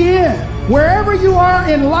might be in. Wherever you are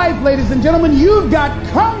in life, ladies and gentlemen, you've got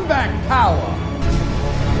comeback power.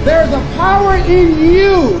 There's a power in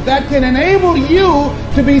you that can enable you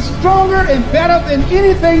to be stronger and better than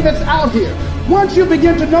anything that's out here. Once you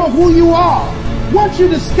begin to know who you are, once you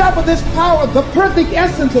discover this power, the perfect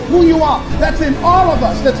essence of who you are, that's in all of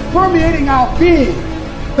us, that's permeating our being,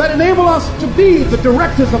 that enable us to be the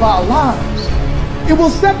directors of our lives. It will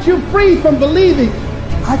set you free from believing,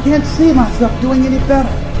 I can't see myself doing any better.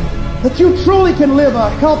 That you truly can live a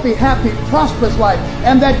healthy, happy, prosperous life,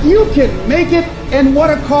 and that you can make it in what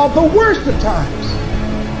are called the worst of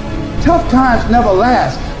times. Tough times never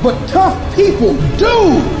last, but tough people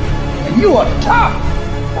do. And you are tough.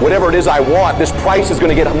 Whatever it is I want, this price is going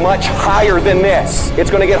to get much higher than this. It's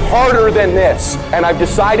going to get harder than this. And I've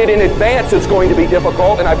decided in advance it's going to be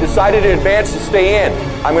difficult, and I've decided in advance to stay in.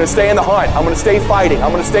 I'm going to stay in the hunt. I'm going to stay fighting.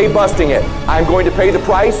 I'm going to stay busting it. I'm going to pay the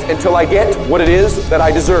price until I get what it is that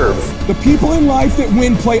I deserve. The people in life that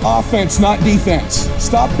win play offense, not defense.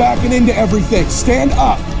 Stop backing into everything. Stand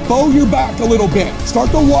up. Bow your back a little bit. Start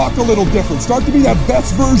to walk a little different. Start to be that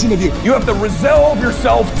best version of you. You have to resolve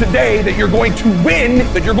yourself today that you're going to win,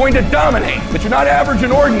 that you're going to dominate, that you're not average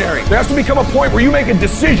and ordinary. There has to become a point where you make a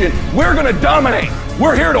decision. We're going to dominate.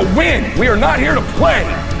 We're here to win. We are not here to play.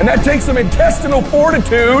 And that takes some intestinal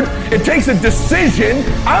fortitude. It takes a decision.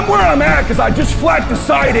 I'm where I'm at because I just flat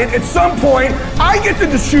decided at some point I get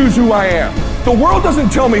to choose who I am. The world doesn't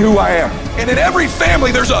tell me who I am. And in every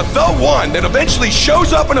family, there's the one that eventually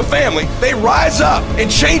shows up in a family. They rise up and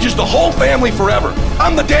changes the whole family forever.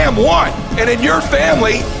 I'm the damn one. And in your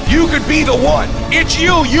family, you could be the one. It's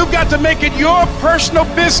you. You've got to make it your personal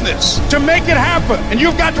business to make it happen. And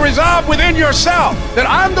you've got to resolve within yourself that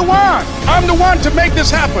I'm the one. I'm the one to make this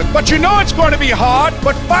happen. But you know it's going to be hard,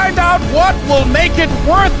 but find out what will make it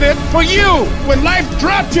worth it for you. When life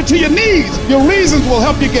drops you to your knees, your reasons will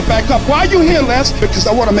help you get back up. Why are you here, Les? Because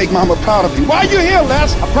I want to make Mama proud of you. Why are you here,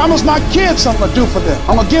 Les? I promised my kids something to do for them.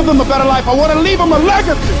 I'm going to give them a better life. I want to leave them a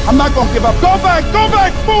legacy. I'm not going to give up. Go back,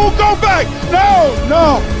 fool, go back.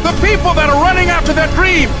 No. The people that are running after that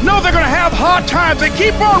dream know they're going to have hard times. They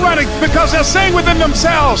keep on running because they're saying within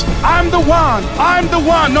themselves, I'm the one. I'm the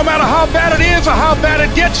one. No matter how bad it is or how bad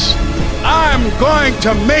it gets, I'm going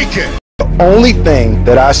to make it. The only thing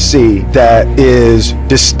that I see that is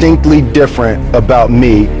distinctly different about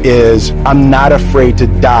me is I'm not afraid to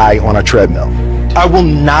die on a treadmill. I will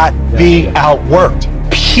not be outworked,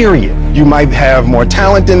 period. You might have more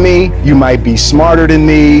talent than me, you might be smarter than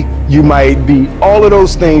me, you might be all of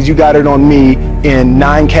those things. You got it on me in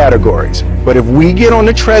 9 categories. But if we get on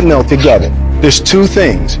the treadmill together, there's 2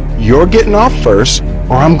 things. You're getting off first,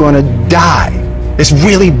 or I'm gonna die. It's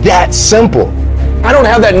really that simple. I don't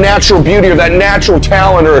have that natural beauty or that natural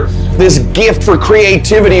talent or this gift for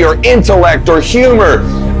creativity or intellect or humor.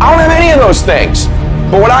 I don't have any of those things.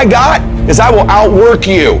 But what I got is I will outwork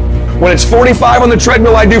you. When it's 45 on the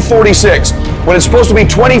treadmill, I do 46. When it's supposed to be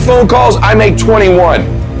 20 phone calls, I make 21.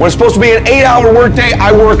 When it's supposed to be an 8-hour workday,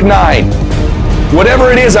 I work 9.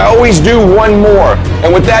 Whatever it is, I always do one more.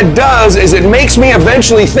 And what that does is it makes me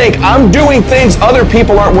eventually think I'm doing things other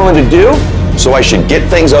people aren't willing to do, so I should get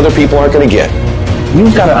things other people aren't going to get.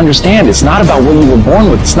 You've got to understand, it's not about what you were born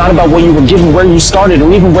with. It's not about what you were given, where you started,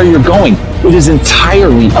 or even where you're going. It is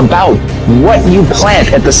entirely about what you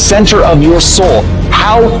plant at the center of your soul.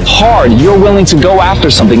 How hard you're willing to go after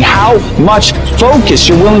something, how much focus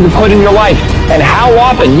you're willing to put in your life, and how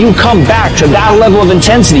often you come back to that level of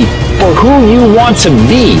intensity for who you want to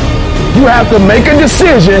be. You have to make a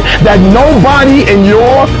decision that nobody in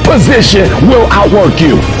your position will outwork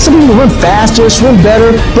you. Some people run faster, swim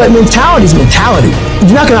better, but mentality is mentality.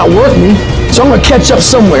 You're not gonna outwork me, so I'm gonna catch up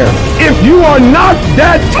somewhere. If you are not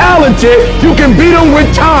that talented, you can beat them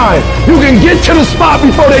with time. You can get to the spot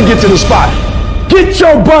before they get to the spot. Get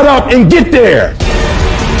your butt up and get there.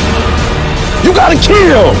 You gotta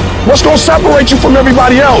kill. What's gonna separate you from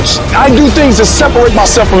everybody else? I do things that separate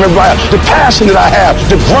myself from everybody else. The passion that I have,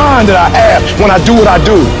 the grind that I have when I do what I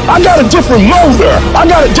do. I got a different motor. I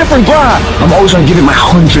got a different grind. I'm always gonna give it my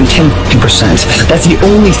 110%. That's the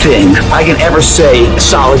only thing I can ever say a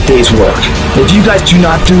solid day's work. If you guys do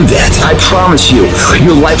not do that, I promise you,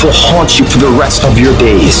 your life will haunt you for the rest of your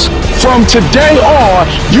days. From today on,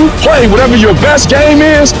 you play whatever your best game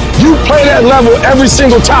is, you play that level every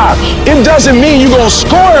single time. It doesn't mean you're gonna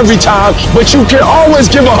score every time, but you can always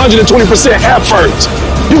give 120% effort.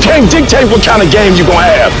 You can't dictate what kind of game you're gonna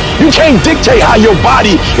have. You can't dictate how your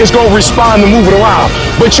body is gonna respond to moving around,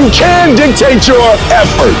 but you can dictate your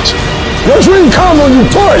effort. Your dream comes when you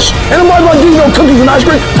push. And nobody gonna give you no cookies and ice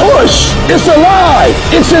cream. Push. It's alive.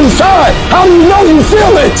 It's inside. How do you know you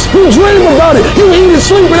feel it? You dream about it. You eat and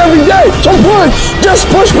sleep it every day. So push. Just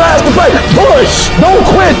push past the pain. Push. Don't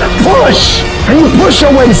quit. Push. And you push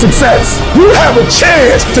your way to success. You have a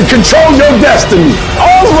chance to control your destiny.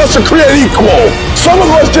 All of us are created equal. Some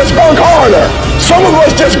of us just work harder. Some of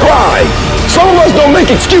us just grind. Some of us don't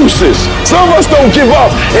make excuses. Some of us don't give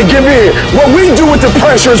up and give in. What we do with the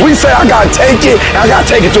pressure is we say, I gotta take it, and I gotta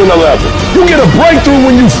take it to another level. You get a breakthrough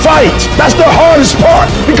when you fight. That's the hardest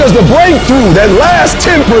part, because the breakthrough, that last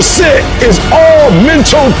 10%, is all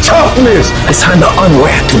mental toughness. It's time to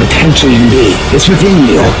unwrap the potential you can be. It's within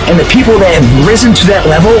you. And the people that have risen to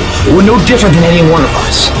that level were no different than any one of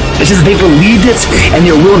us. It's just they believed it, and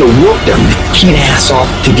they're willing to work their keen ass off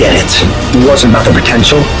to get it. It wasn't about the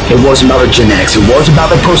potential. It wasn't about the genetics. It was about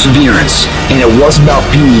the perseverance. And it was about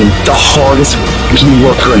being the hardest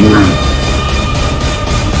worker in the room.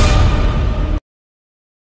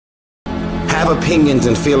 Have opinions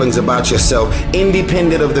and feelings about yourself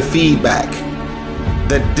independent of the feedback.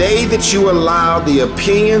 The day that you allow the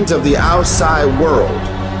opinions of the outside world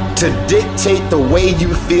to dictate the way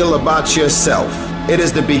you feel about yourself, it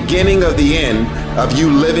is the beginning of the end of you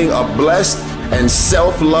living a blessed and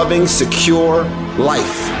self-loving, secure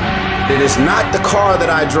life. It is not the car that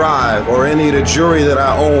I drive or any of the jewelry that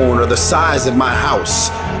I own or the size of my house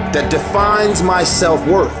that defines my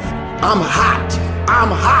self-worth. I'm hot.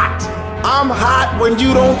 I'm hot. I'm hot when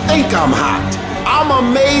you don't think I'm hot. I'm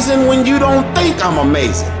amazing when you don't think I'm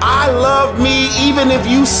amazing. I love me even if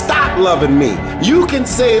you stop loving me. You can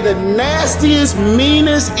say the nastiest,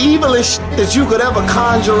 meanest, evilest shit that you could ever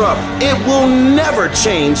conjure up. It will never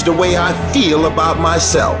change the way I feel about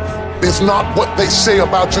myself. It's not what they say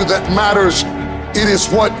about you that matters. It is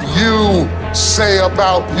what you say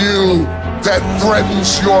about you that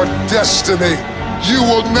threatens your destiny. You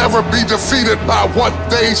will never be defeated by what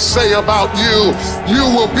they say about you. You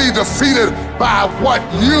will be defeated by what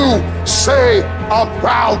you say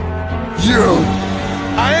about you.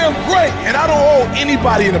 I am great, and I don't owe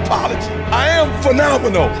anybody an apology. I am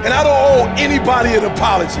phenomenal, and I don't owe anybody an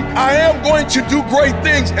apology. I am going to do great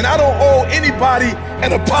things, and I don't owe anybody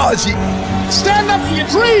an apology. Stand up for your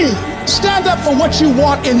dream. Stand up for what you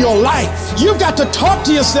want in your life. You've got to talk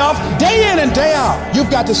to yourself day in and day out.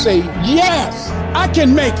 You've got to say, yes, I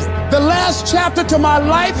can make it. The last chapter to my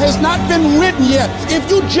life has not been written yet. If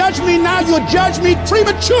you judge me now, you'll judge me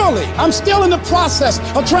prematurely. I'm still in the process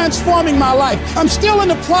of transforming my life. I'm still in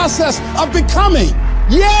the process of becoming.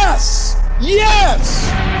 Yes, yes.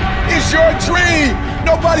 It's your dream.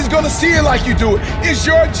 Nobody's gonna see it like you do it. It's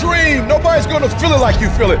your dream. Nobody's gonna feel it like you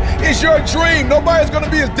feel it. It's your dream. Nobody's gonna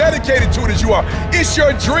be as dedicated to it as you are. It's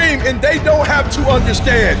your dream, and they don't have to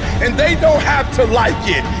understand, and they don't have to like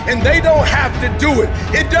it, and they don't have to do it.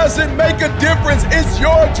 It doesn't make a difference. It's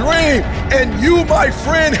your dream, and you, my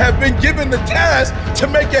friend, have been given the task to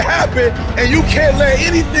make it happen, and you can't let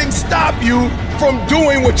anything stop you from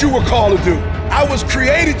doing what you were called to do. I was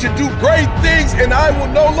created to do great things, and I will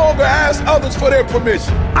no longer ask others for their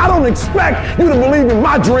permission. I don't expect you to believe in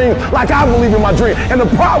my dream like I believe in my dream. And the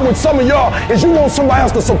problem with some of y'all is you want somebody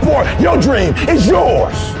else to support your dream. It's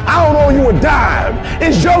yours. I don't owe you a dime.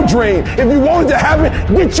 It's your dream. If you wanted to have it,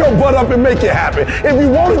 get your butt up and make it happen. If you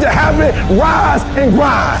wanted to have it, rise and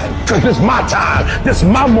grind. Because this is my time. This is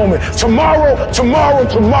my moment. Tomorrow, tomorrow,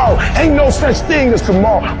 tomorrow. Ain't no such thing as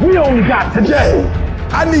tomorrow. We only got today.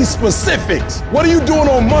 I need specifics. What are you doing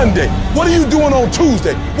on Monday? What are you doing on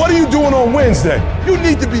Tuesday? What are you doing on Wednesday? You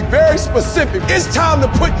need to be very specific. It's time to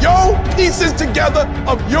put your pieces together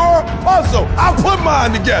of your puzzle. I put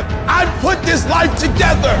mine together. I put this life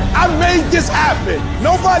together. I made this happen.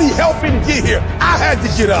 Nobody helped me to get here. I had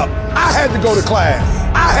to get up. I had to go to class.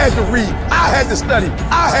 I had to read. I had to study.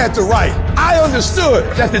 I had to write. I understood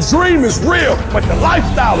that the dream is real, but the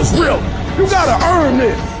lifestyle is real. You gotta earn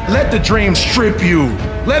this. Let the dream strip you.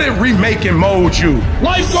 Let it remake and mold you.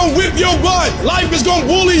 Life gonna whip your butt. Life is gonna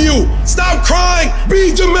bully you. Stop crying.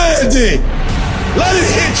 Be demanding. Let it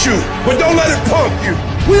hit you, but don't let it pump you.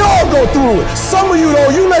 We all go through it. Some of you, though,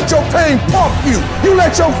 you let your pain pump you. You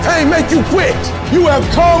let your pain make you quit. You have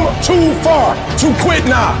come too far to quit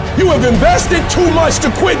now. You have invested too much to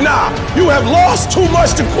quit now. You have lost too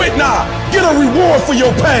much to quit now. Get a reward for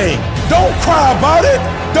your pain. Don't cry about it.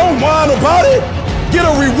 Don't whine about it. Get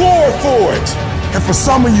a reward for it. And for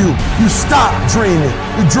some of you, you stop dreaming.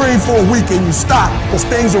 You dream for a week and you stop because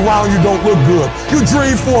things around you don't look good. You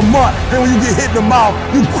dream for a month, and when you get hit in the mouth,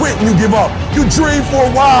 you quit and you give up. You dream for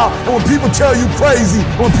a while, and when people tell you crazy,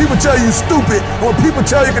 when people tell you stupid, and when people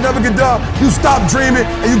tell you can never get done, you stop dreaming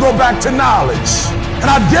and you go back to knowledge. And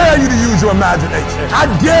I dare you to use your imagination. I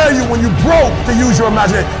dare you when you're broke to use your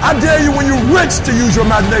imagination. I dare you when you're rich to use your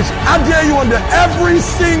imagination. I dare you under every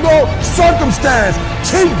single circumstance.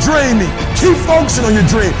 Keep dreaming. Keep focusing on your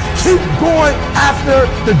dream. Keep going after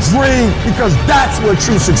the dream because that's where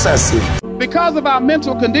true success is. Because of our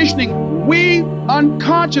mental conditioning, we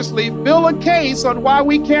unconsciously build a case on why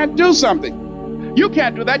we can't do something. You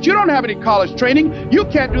can't do that. You don't have any college training. You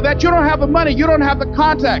can't do that. You don't have the money. You don't have the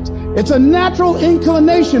contacts. It's a natural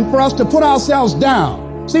inclination for us to put ourselves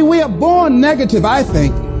down. See, we are born negative, I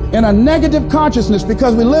think, in a negative consciousness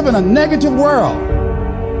because we live in a negative world.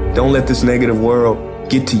 Don't let this negative world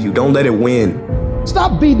get to you. Don't let it win.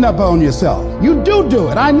 Stop beating up on yourself. You do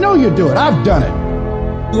it. I know you do it. I've done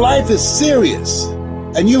it. Life is serious,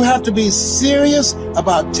 and you have to be serious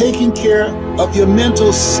about taking care of your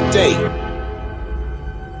mental state.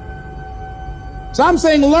 So I'm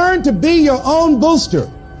saying learn to be your own booster.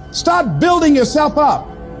 Start building yourself up.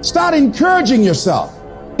 Start encouraging yourself.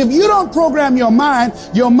 If you don't program your mind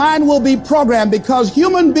will be programmed because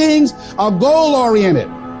human beings are goal-oriented.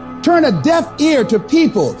 Turn a deaf ear to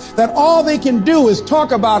people that all they can do is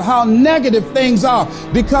talk about how negative things are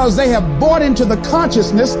because they have bought into the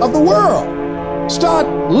consciousness of the world.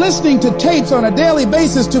 Start listening to tapes on a daily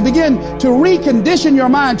basis to begin to recondition your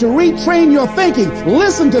mind, to retrain your thinking.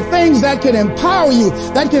 Listen to things that can empower you,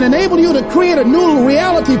 that can enable you to create a new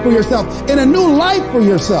reality for yourself and a new life for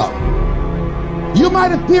yourself. You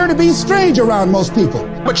might appear to be strange around most people,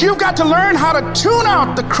 but you've got to learn how to tune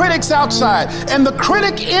out the critics outside and the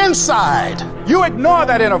critic inside. You ignore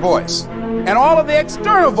that inner voice and all of the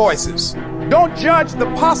external voices. Don't judge the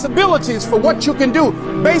possibilities for what you can do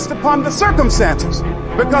based upon the circumstances,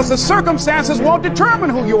 because the circumstances won't determine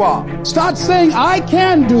who you are. Start saying, I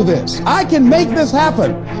can do this. I can make this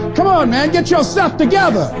happen. Come on, man, get yourself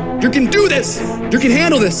together. You can do this. You can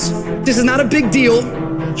handle this. This is not a big deal.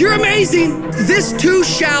 You're amazing. This too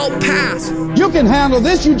shall pass. You can handle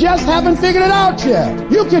this. You just haven't figured it out yet.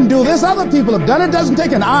 You can do this. Other people have done it. It doesn't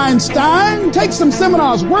take an Einstein. Take some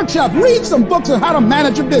seminars, workshops, read some books on how to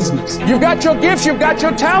manage a business. You've got your gifts. You've got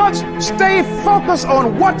your talents. Stay focused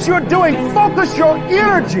on what you're doing. Focus your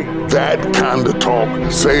energy. That kind of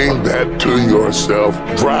talk, saying that to yourself,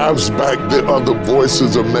 drives back the other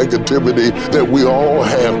voices of negativity that we all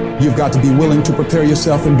have. You've got to be willing to prepare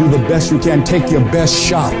yourself and do the best you can. Take your best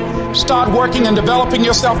shot. Start working and developing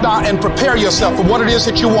yourself now and prepare yourself for what it is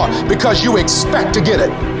that you want because you expect to get it.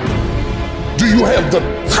 Do you have the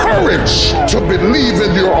courage to believe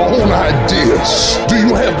in your own ideas? Do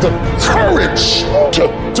you have the courage to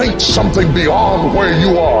think something beyond where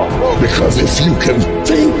you are? Because if you can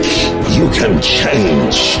think, you can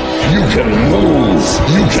change, you can move,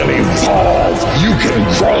 you can evolve, you can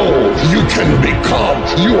grow, you can become.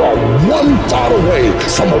 You are one thought away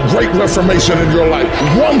from a great reformation in your life,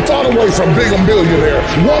 one thought away from being a millionaire,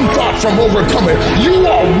 one thought from overcoming. You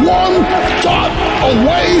are one thought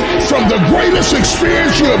away from the greatest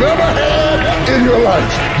experience you have ever had in your life.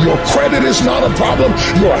 Your credit is not a problem.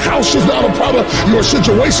 Your house is not a problem. Your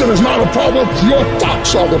situation is not a problem. Your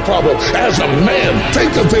thoughts are the problem. As a man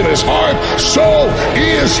thinketh in his heart, so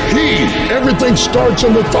is he. Everything starts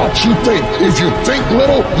in the thoughts you think. If you think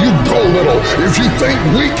little, you go little. If you think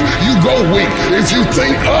weak, you go weak. If you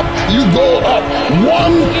think up, you go up.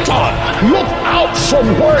 One thought. Look out from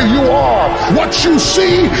where you are. What you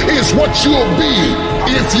see is what you'll be.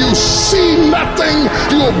 If you see nothing,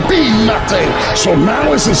 you'll be nothing. So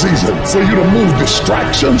now is the season for you to move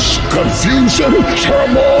distractions, confusion,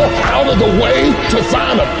 turmoil out of the way to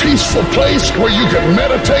find a peaceful place where you can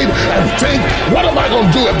meditate and think, what am I going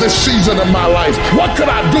to do at this season of my life? What could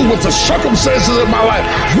I do with the circumstances of my life?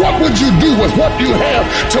 What would you do with what you have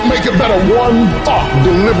to make it better? One thought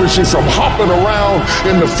delivers you from hopping around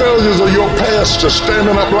in the failures of your past to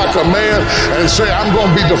standing up like a man and say, I'm going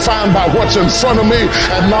to be defined by what's in front of me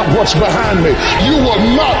and not what's behind me. You will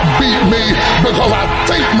not beat me because I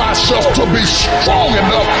think myself to be strong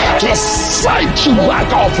enough to fight you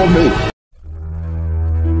back off of me.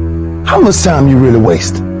 How much time you really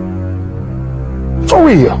waste? For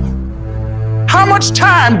real. How much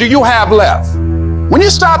time do you have left? When you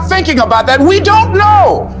start thinking about that, we don't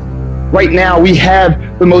know. Right now, we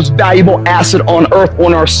have the most valuable asset on earth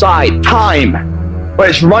on our side, time, but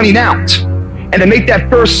it's running out. And to make that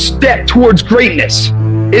first step towards greatness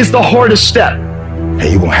is the hardest step. And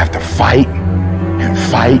you're gonna have to fight and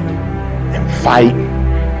fight and fight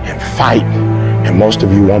and fight. And most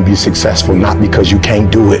of you won't be successful, not because you can't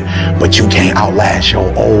do it, but you can't outlast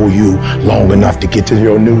your old you long enough to get to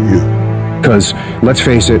your new you. Because let's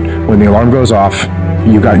face it, when the alarm goes off,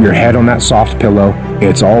 you got your head on that soft pillow,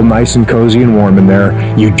 it's all nice and cozy and warm in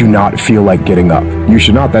there, you do not feel like getting up. You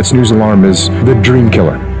should not. That snooze alarm is the dream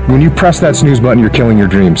killer. When you press that snooze button, you're killing your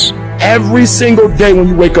dreams. Every single day when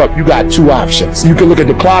you wake up, you got two options. You can look at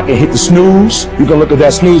the clock and hit the snooze. You can look at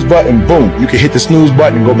that snooze button, boom. You can hit the snooze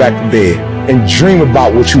button and go back to bed and dream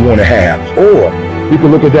about what you want to have. Or you can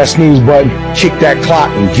look at that snooze button, kick that clock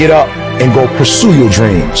and get up and go pursue your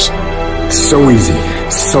dreams. So easy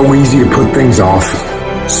to put things off.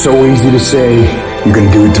 So easy to say, you're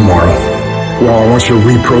gonna do it tomorrow. Well, I want you to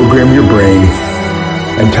reprogram your brain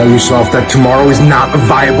and tell yourself that tomorrow is not a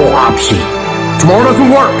viable option. Tomorrow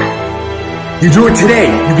doesn't work. You do it today.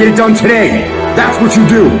 You get it done today. That's what you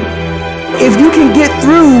do. If you can get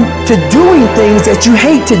through to doing things that you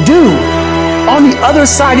hate to do, on the other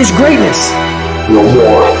side is greatness. No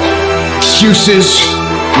more excuses.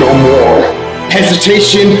 No more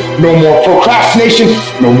hesitation. No more procrastination.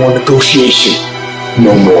 No more negotiation.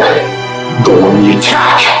 No more. Go on the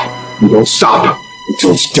attack. You don't stop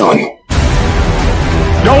until it's done.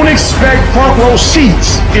 Don't expect front row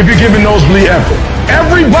seats if you're giving nosebleed effort.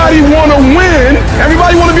 Everybody want to win.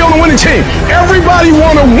 Everybody want to be on the winning team. Everybody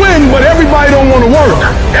want to win, but everybody don't want to work.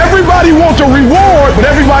 Everybody wants a reward, but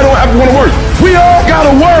everybody don't have to want to work. We all got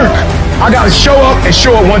to work. I got to show up and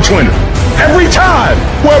show up 120. Every time,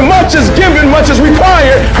 where much is given, much is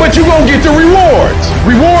required, but you're going to get the rewards.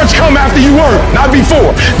 Rewards come after you work, not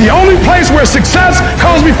before. The only place where success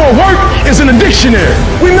comes before work is in the dictionary.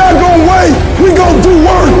 We're not going to wait. We're going to do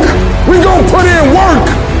work. We're going to put in work.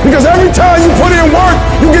 Because every time you put in work,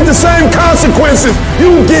 you get the same consequences.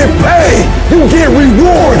 You get paid. You get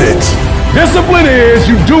rewarded. Discipline is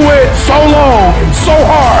you do it so long and so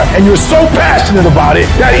hard and you're so passionate about it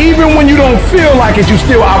that even when you don't feel like it, you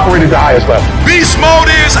still operate at the highest level. Beast mode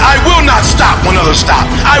is I will not stop when others stop.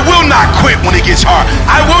 I will not quit when it gets hard.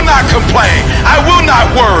 I will not complain. I will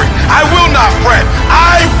not worry. I will not fret.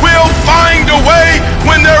 I will find a way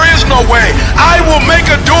when there is no way. I will make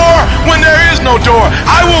a door when there is no door.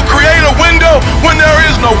 I will create a window when there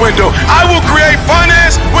is no window. I will create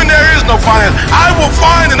finance when there is no finance. I will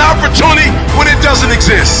find an opportunity when it doesn't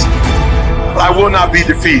exist. But I will not be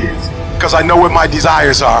defeated because I know what my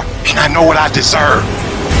desires are and I know what I deserve.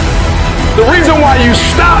 The reason why you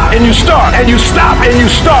stop and you start and you stop and you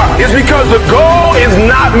start is because the goal is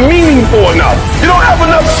not meaningful enough. You don't have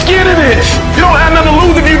enough skin in it. You don't have nothing to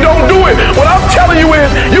lose if you don't do it. What I'm telling you is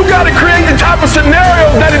you got to create the type of scenario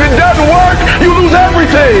that if it doesn't work, you lose everything.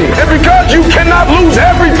 everything. And because you cannot lose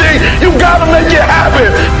everything, you gotta make it happen.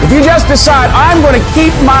 If you just decide, I'm going to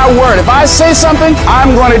keep my word. If I say something,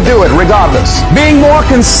 I'm going to do it regardless. Being more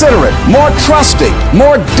considerate, more trusting,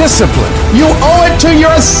 more disciplined. You owe it to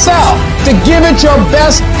yourself to give it your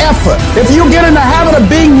best effort. If you get in the habit of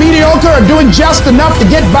being mediocre or doing just enough to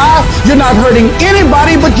get by, you're not hurting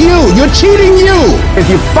anybody but you. You're cheating you. If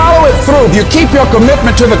you follow it through, if you keep your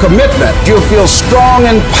commitment to the commitment, you'll feel strong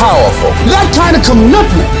and powerful. That kind of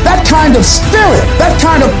commitment, that kind of spirit, that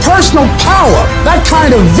kind of personal power, that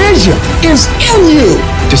kind of vision is in you.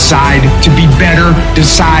 Decide to be better,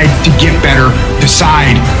 decide to get better,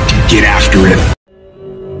 decide to get after it.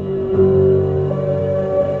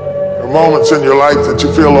 There are moments in your life that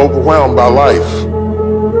you feel overwhelmed by life,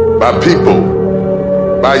 by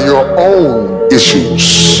people, by your own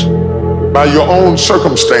issues, by your own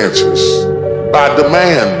circumstances, by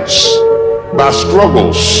demands, by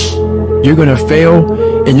struggles. You're gonna fail,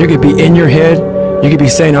 and you're gonna be in your head, you're gonna be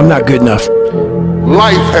saying, I'm not good enough.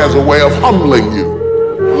 Life has a way of humbling you.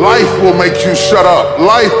 Life will make you shut up.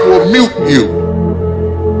 Life will mute you,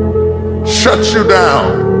 shut you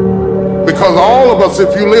down. Because all of us,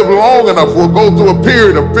 if you live long enough, will go through a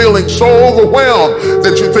period of feeling so overwhelmed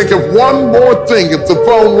that you think of one more thing, if the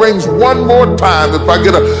phone rings one more time, if I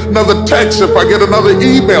get another text, if I get another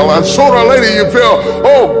email, and sooner or later you feel,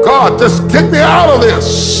 oh God, just get me out of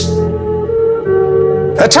this.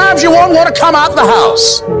 At times you won't want to come out the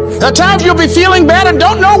house. At times you'll be feeling bad and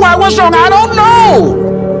don't know why. What's wrong? I don't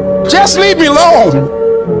know. Just leave me alone.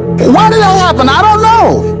 Why did that happen? I don't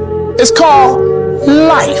know. It's called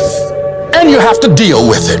life. And you have to deal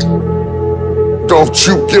with it. Don't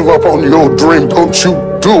you give up on your dream. Don't you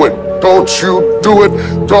do it. Don't you do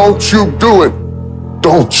it. Don't you do it.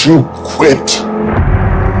 Don't you quit.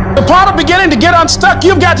 The part of beginning to get unstuck,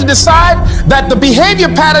 you've got to decide that the behavior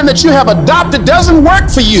pattern that you have adopted doesn't work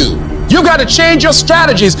for you. You've got to change your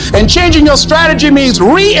strategies, and changing your strategy means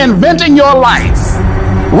reinventing your life,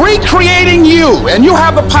 recreating you, and you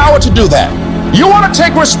have the power to do that. You want to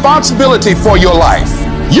take responsibility for your life.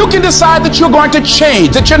 You can decide that you're going to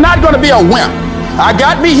change, that you're not going to be a wimp. I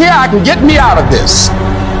got me here, I can get me out of this,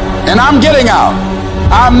 and I'm getting out.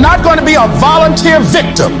 I'm not going to be a volunteer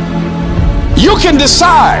victim. You can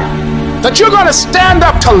decide that you're going to stand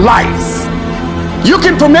up to life. You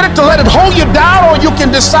can permit it to let it hold you down, or you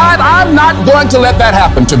can decide, I'm not going to let that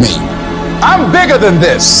happen to me. I'm bigger than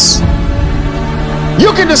this.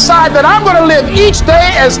 You can decide that I'm going to live each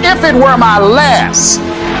day as if it were my last.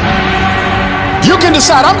 You can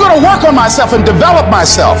decide I'm going to work on myself and develop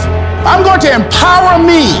myself. I'm going to empower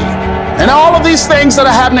me. And all of these things that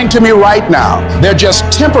are happening to me right now, they're just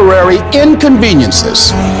temporary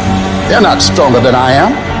inconveniences. They're not stronger than I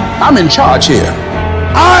am. I'm in charge here.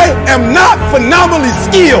 I am not phenomenally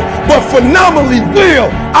skilled, but phenomenally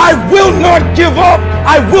will. I will not give up.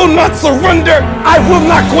 I will not surrender. I will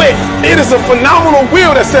not quit. It is a phenomenal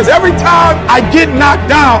will that says every time I get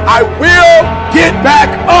knocked down, I will get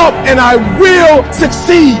back up and I will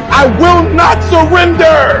succeed. I will not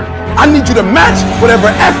surrender. I need you to match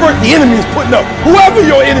whatever effort the enemy is putting up. Whoever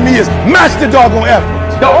your enemy is, match the doggone effort.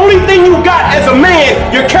 The only thing you got as a man,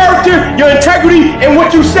 your character, your integrity, and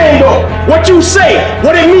what you stand on. What you say,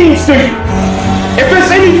 what it means to you. If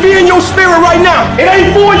there's any fear in your spirit right now, it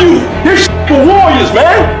ain't for you. This for warriors,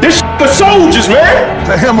 man. This for soldiers, man.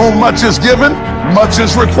 To him whom much is given, much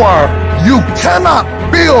is required. You cannot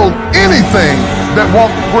build anything that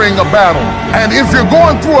won't bring a battle. And if you're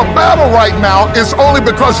going through a battle right now, it's only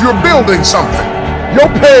because you're building something. Your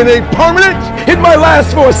pain ain't permanent. It might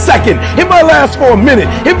last for a second. It might last for a minute.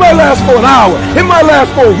 It might last for an hour. It might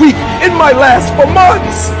last for a week. It might last for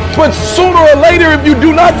months. But sooner or later, if you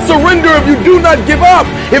do not surrender, if you do not give up,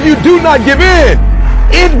 if you do not give in,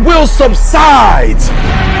 it will subside.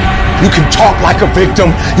 You can talk like a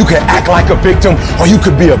victim, you can act like a victim, or you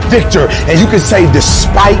could be a victor, and you can say,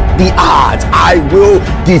 despite the odds, I will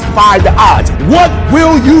defy the odds. What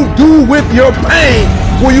will you do with your pain?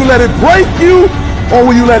 Will you let it break you, or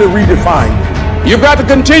will you let it redefine you? You've got to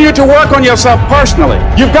continue to work on yourself personally.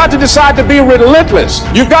 You've got to decide to be relentless.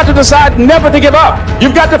 You've got to decide never to give up.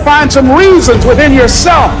 You've got to find some reasons within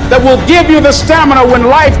yourself that will give you the stamina when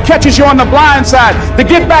life catches you on the blind side to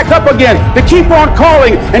get back up again, to keep on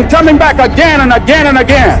calling and coming back again and again and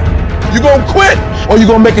again. You gonna quit, or you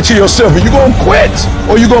gonna make it to your silver? You gonna quit,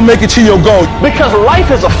 or you gonna make it to your goal? Because life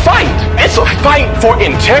is a fight, It's a fight for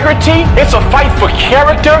integrity. It's a fight for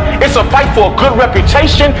character. It's a fight for a good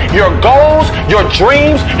reputation, your goals, your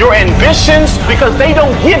dreams, your ambitions, because they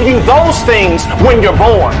don't give you those things when you're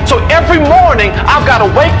born. So every morning, I've got to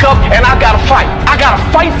wake up and I've got to fight. I got to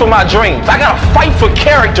fight for my dreams. I got to fight for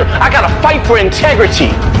character. I got to fight for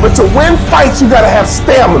integrity. But to win fights, you got to have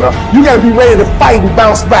stamina. You got to be ready to fight and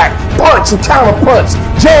bounce back, punch and counter punch,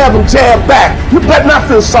 jab and jab back. You better not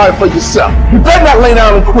feel sorry for yourself. You better not lay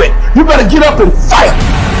down and quit. You better get up and fight,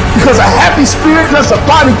 because a happy spirit does a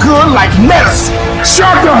body good like medicine.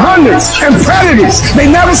 Sharks are hunters and predators. They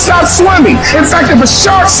never stop swimming. In fact, if a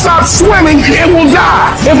shark stops swimming, it will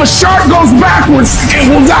die. If a shark goes backwards, it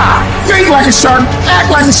will die. Think like a shark, act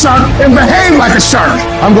like a shark, and behave like a shark.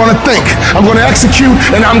 I'm going to think, I'm going to execute,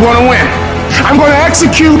 and I'm going to win. I'm going to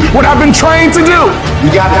execute what I've been trained to do. You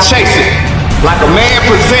got to chase it like a man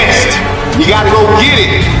possessed. You got to go get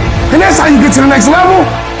it. And that's how you get to the next level.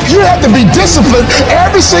 You have to be disciplined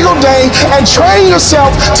every single day and train yourself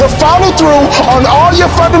to follow through on all your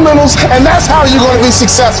fundamentals, and that's how you're going to be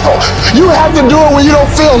successful. You have to do it when you don't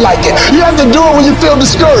feel like it. You have to do it when you feel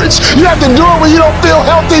discouraged. You have to do it when you don't feel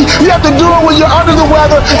healthy. You have to do it when you're under the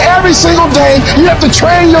weather. Every single day, you have to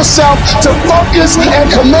train yourself to focus and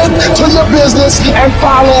commit to your business and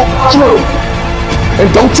follow through. And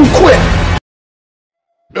don't you quit.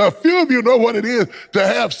 A few of you know what it is to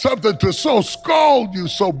have something to so scald you,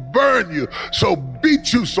 so burn you, so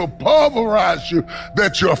beat you, so pulverize you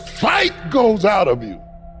that your fight goes out of you.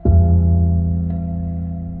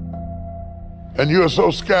 And you're so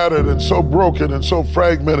scattered and so broken and so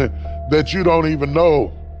fragmented that you don't even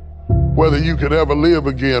know whether you can ever live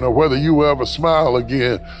again, or whether you will ever smile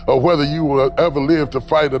again, or whether you will ever live to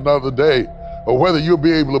fight another day, or whether you'll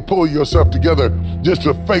be able to pull yourself together just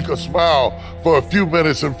to fake a smile for a few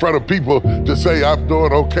minutes in front of people to say, I'm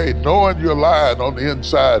doing okay, knowing you're lying on the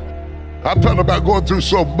inside. I'm talking about going through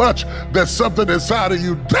so much that something inside of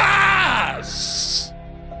you dies.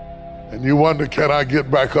 And you wonder, can I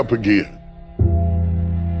get back up again?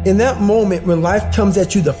 In that moment when life comes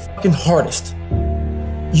at you the fucking hardest,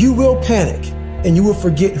 you will panic and you will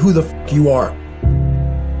forget who the fuck you are.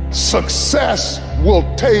 Success will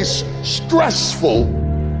taste stressful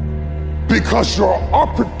because your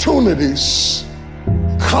opportunities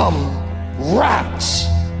come wrapped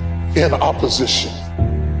in opposition.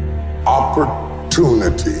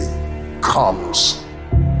 Opportunity comes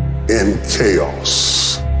in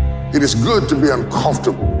chaos. It is good to be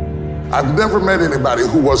uncomfortable. I've never met anybody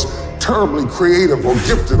who was terribly creative or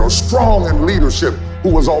gifted or strong in leadership who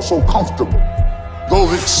was also comfortable.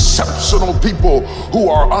 Those exceptional people who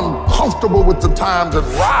are uncomfortable with the times and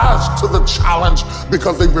rise to the challenge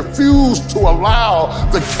because they refuse to allow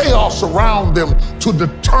the chaos around them to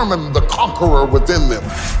determine the conqueror within them.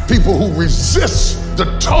 People who resist the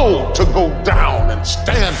toll to go down and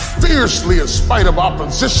stand fiercely in spite of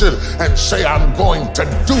opposition and say, I'm going to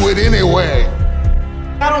do it anyway.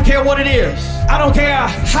 I don't care what it is. I don't care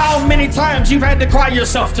how many times you've had to cry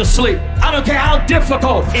yourself to sleep. I don't care how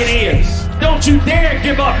difficult it is. Don't you dare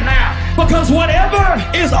give up now. Because whatever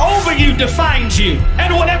is over you defines you.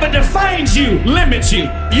 And whatever defines you limits you.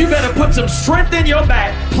 You better put some strength in your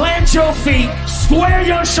back, plant your feet, square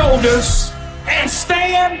your shoulders, and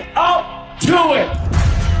stand up to it.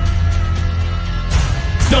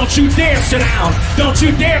 Don't you dare sit down. Don't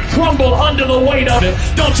you dare crumble under the weight of it.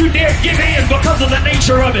 Don't you dare give in because of the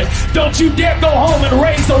nature of it. Don't you dare go home and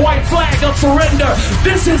raise the white flag of surrender.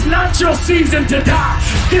 This is not your season to die.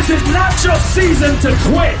 This is not your season to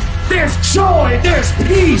quit. There's joy, there's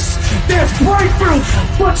peace, there's breakthrough,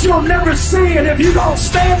 but you'll never see it if you don't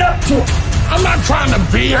stand up to it. I'm not trying to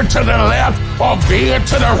veer to the left or veer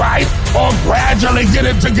to the right or gradually get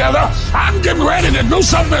it together. I'm getting ready to do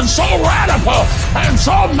something so radical and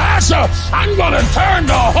so massive, I'm gonna turn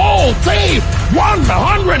the whole thing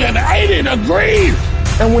 180 degrees.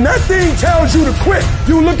 And when that thing tells you to quit,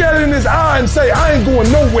 you look at it in his eye and say, I ain't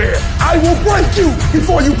going nowhere. I will break you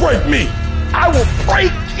before you break me. I will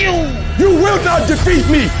break you. You will not defeat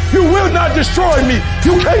me. You will not destroy me.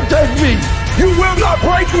 You can't take me. You will not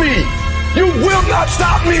break me. You will not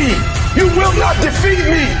stop me. You will not defeat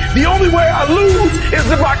me. The only way I lose is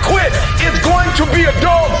if I quit. It's going to be a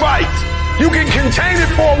dogfight. You can contain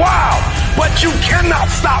it for a while, but you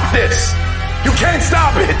cannot stop this. You can't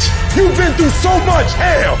stop it. You've been through so much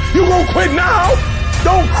hell. You gonna quit now?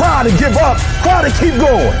 Don't cry to give up. Cry to keep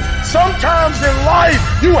going. Sometimes in life,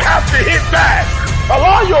 you have to hit back.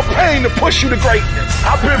 Allow your pain to push you to greatness.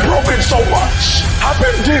 I've been broken so much. I've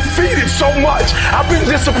been defeated so much. I've been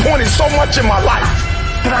disappointed so much in my life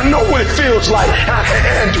that I know what it feels like and I can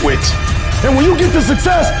handle it. And when you get to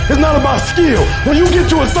success, it's not about skill. When you get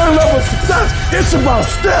to a certain level of success, it's about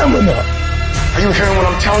stamina. Are you hearing what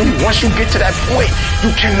I'm telling you? Once you get to that point, you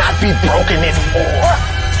cannot be broken anymore.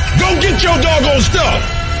 Go get your doggone stuff.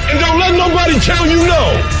 And don't let nobody tell you no.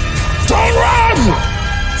 Don't run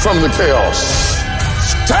from the chaos.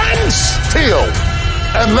 Stand still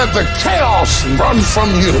and let the chaos run from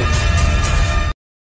you.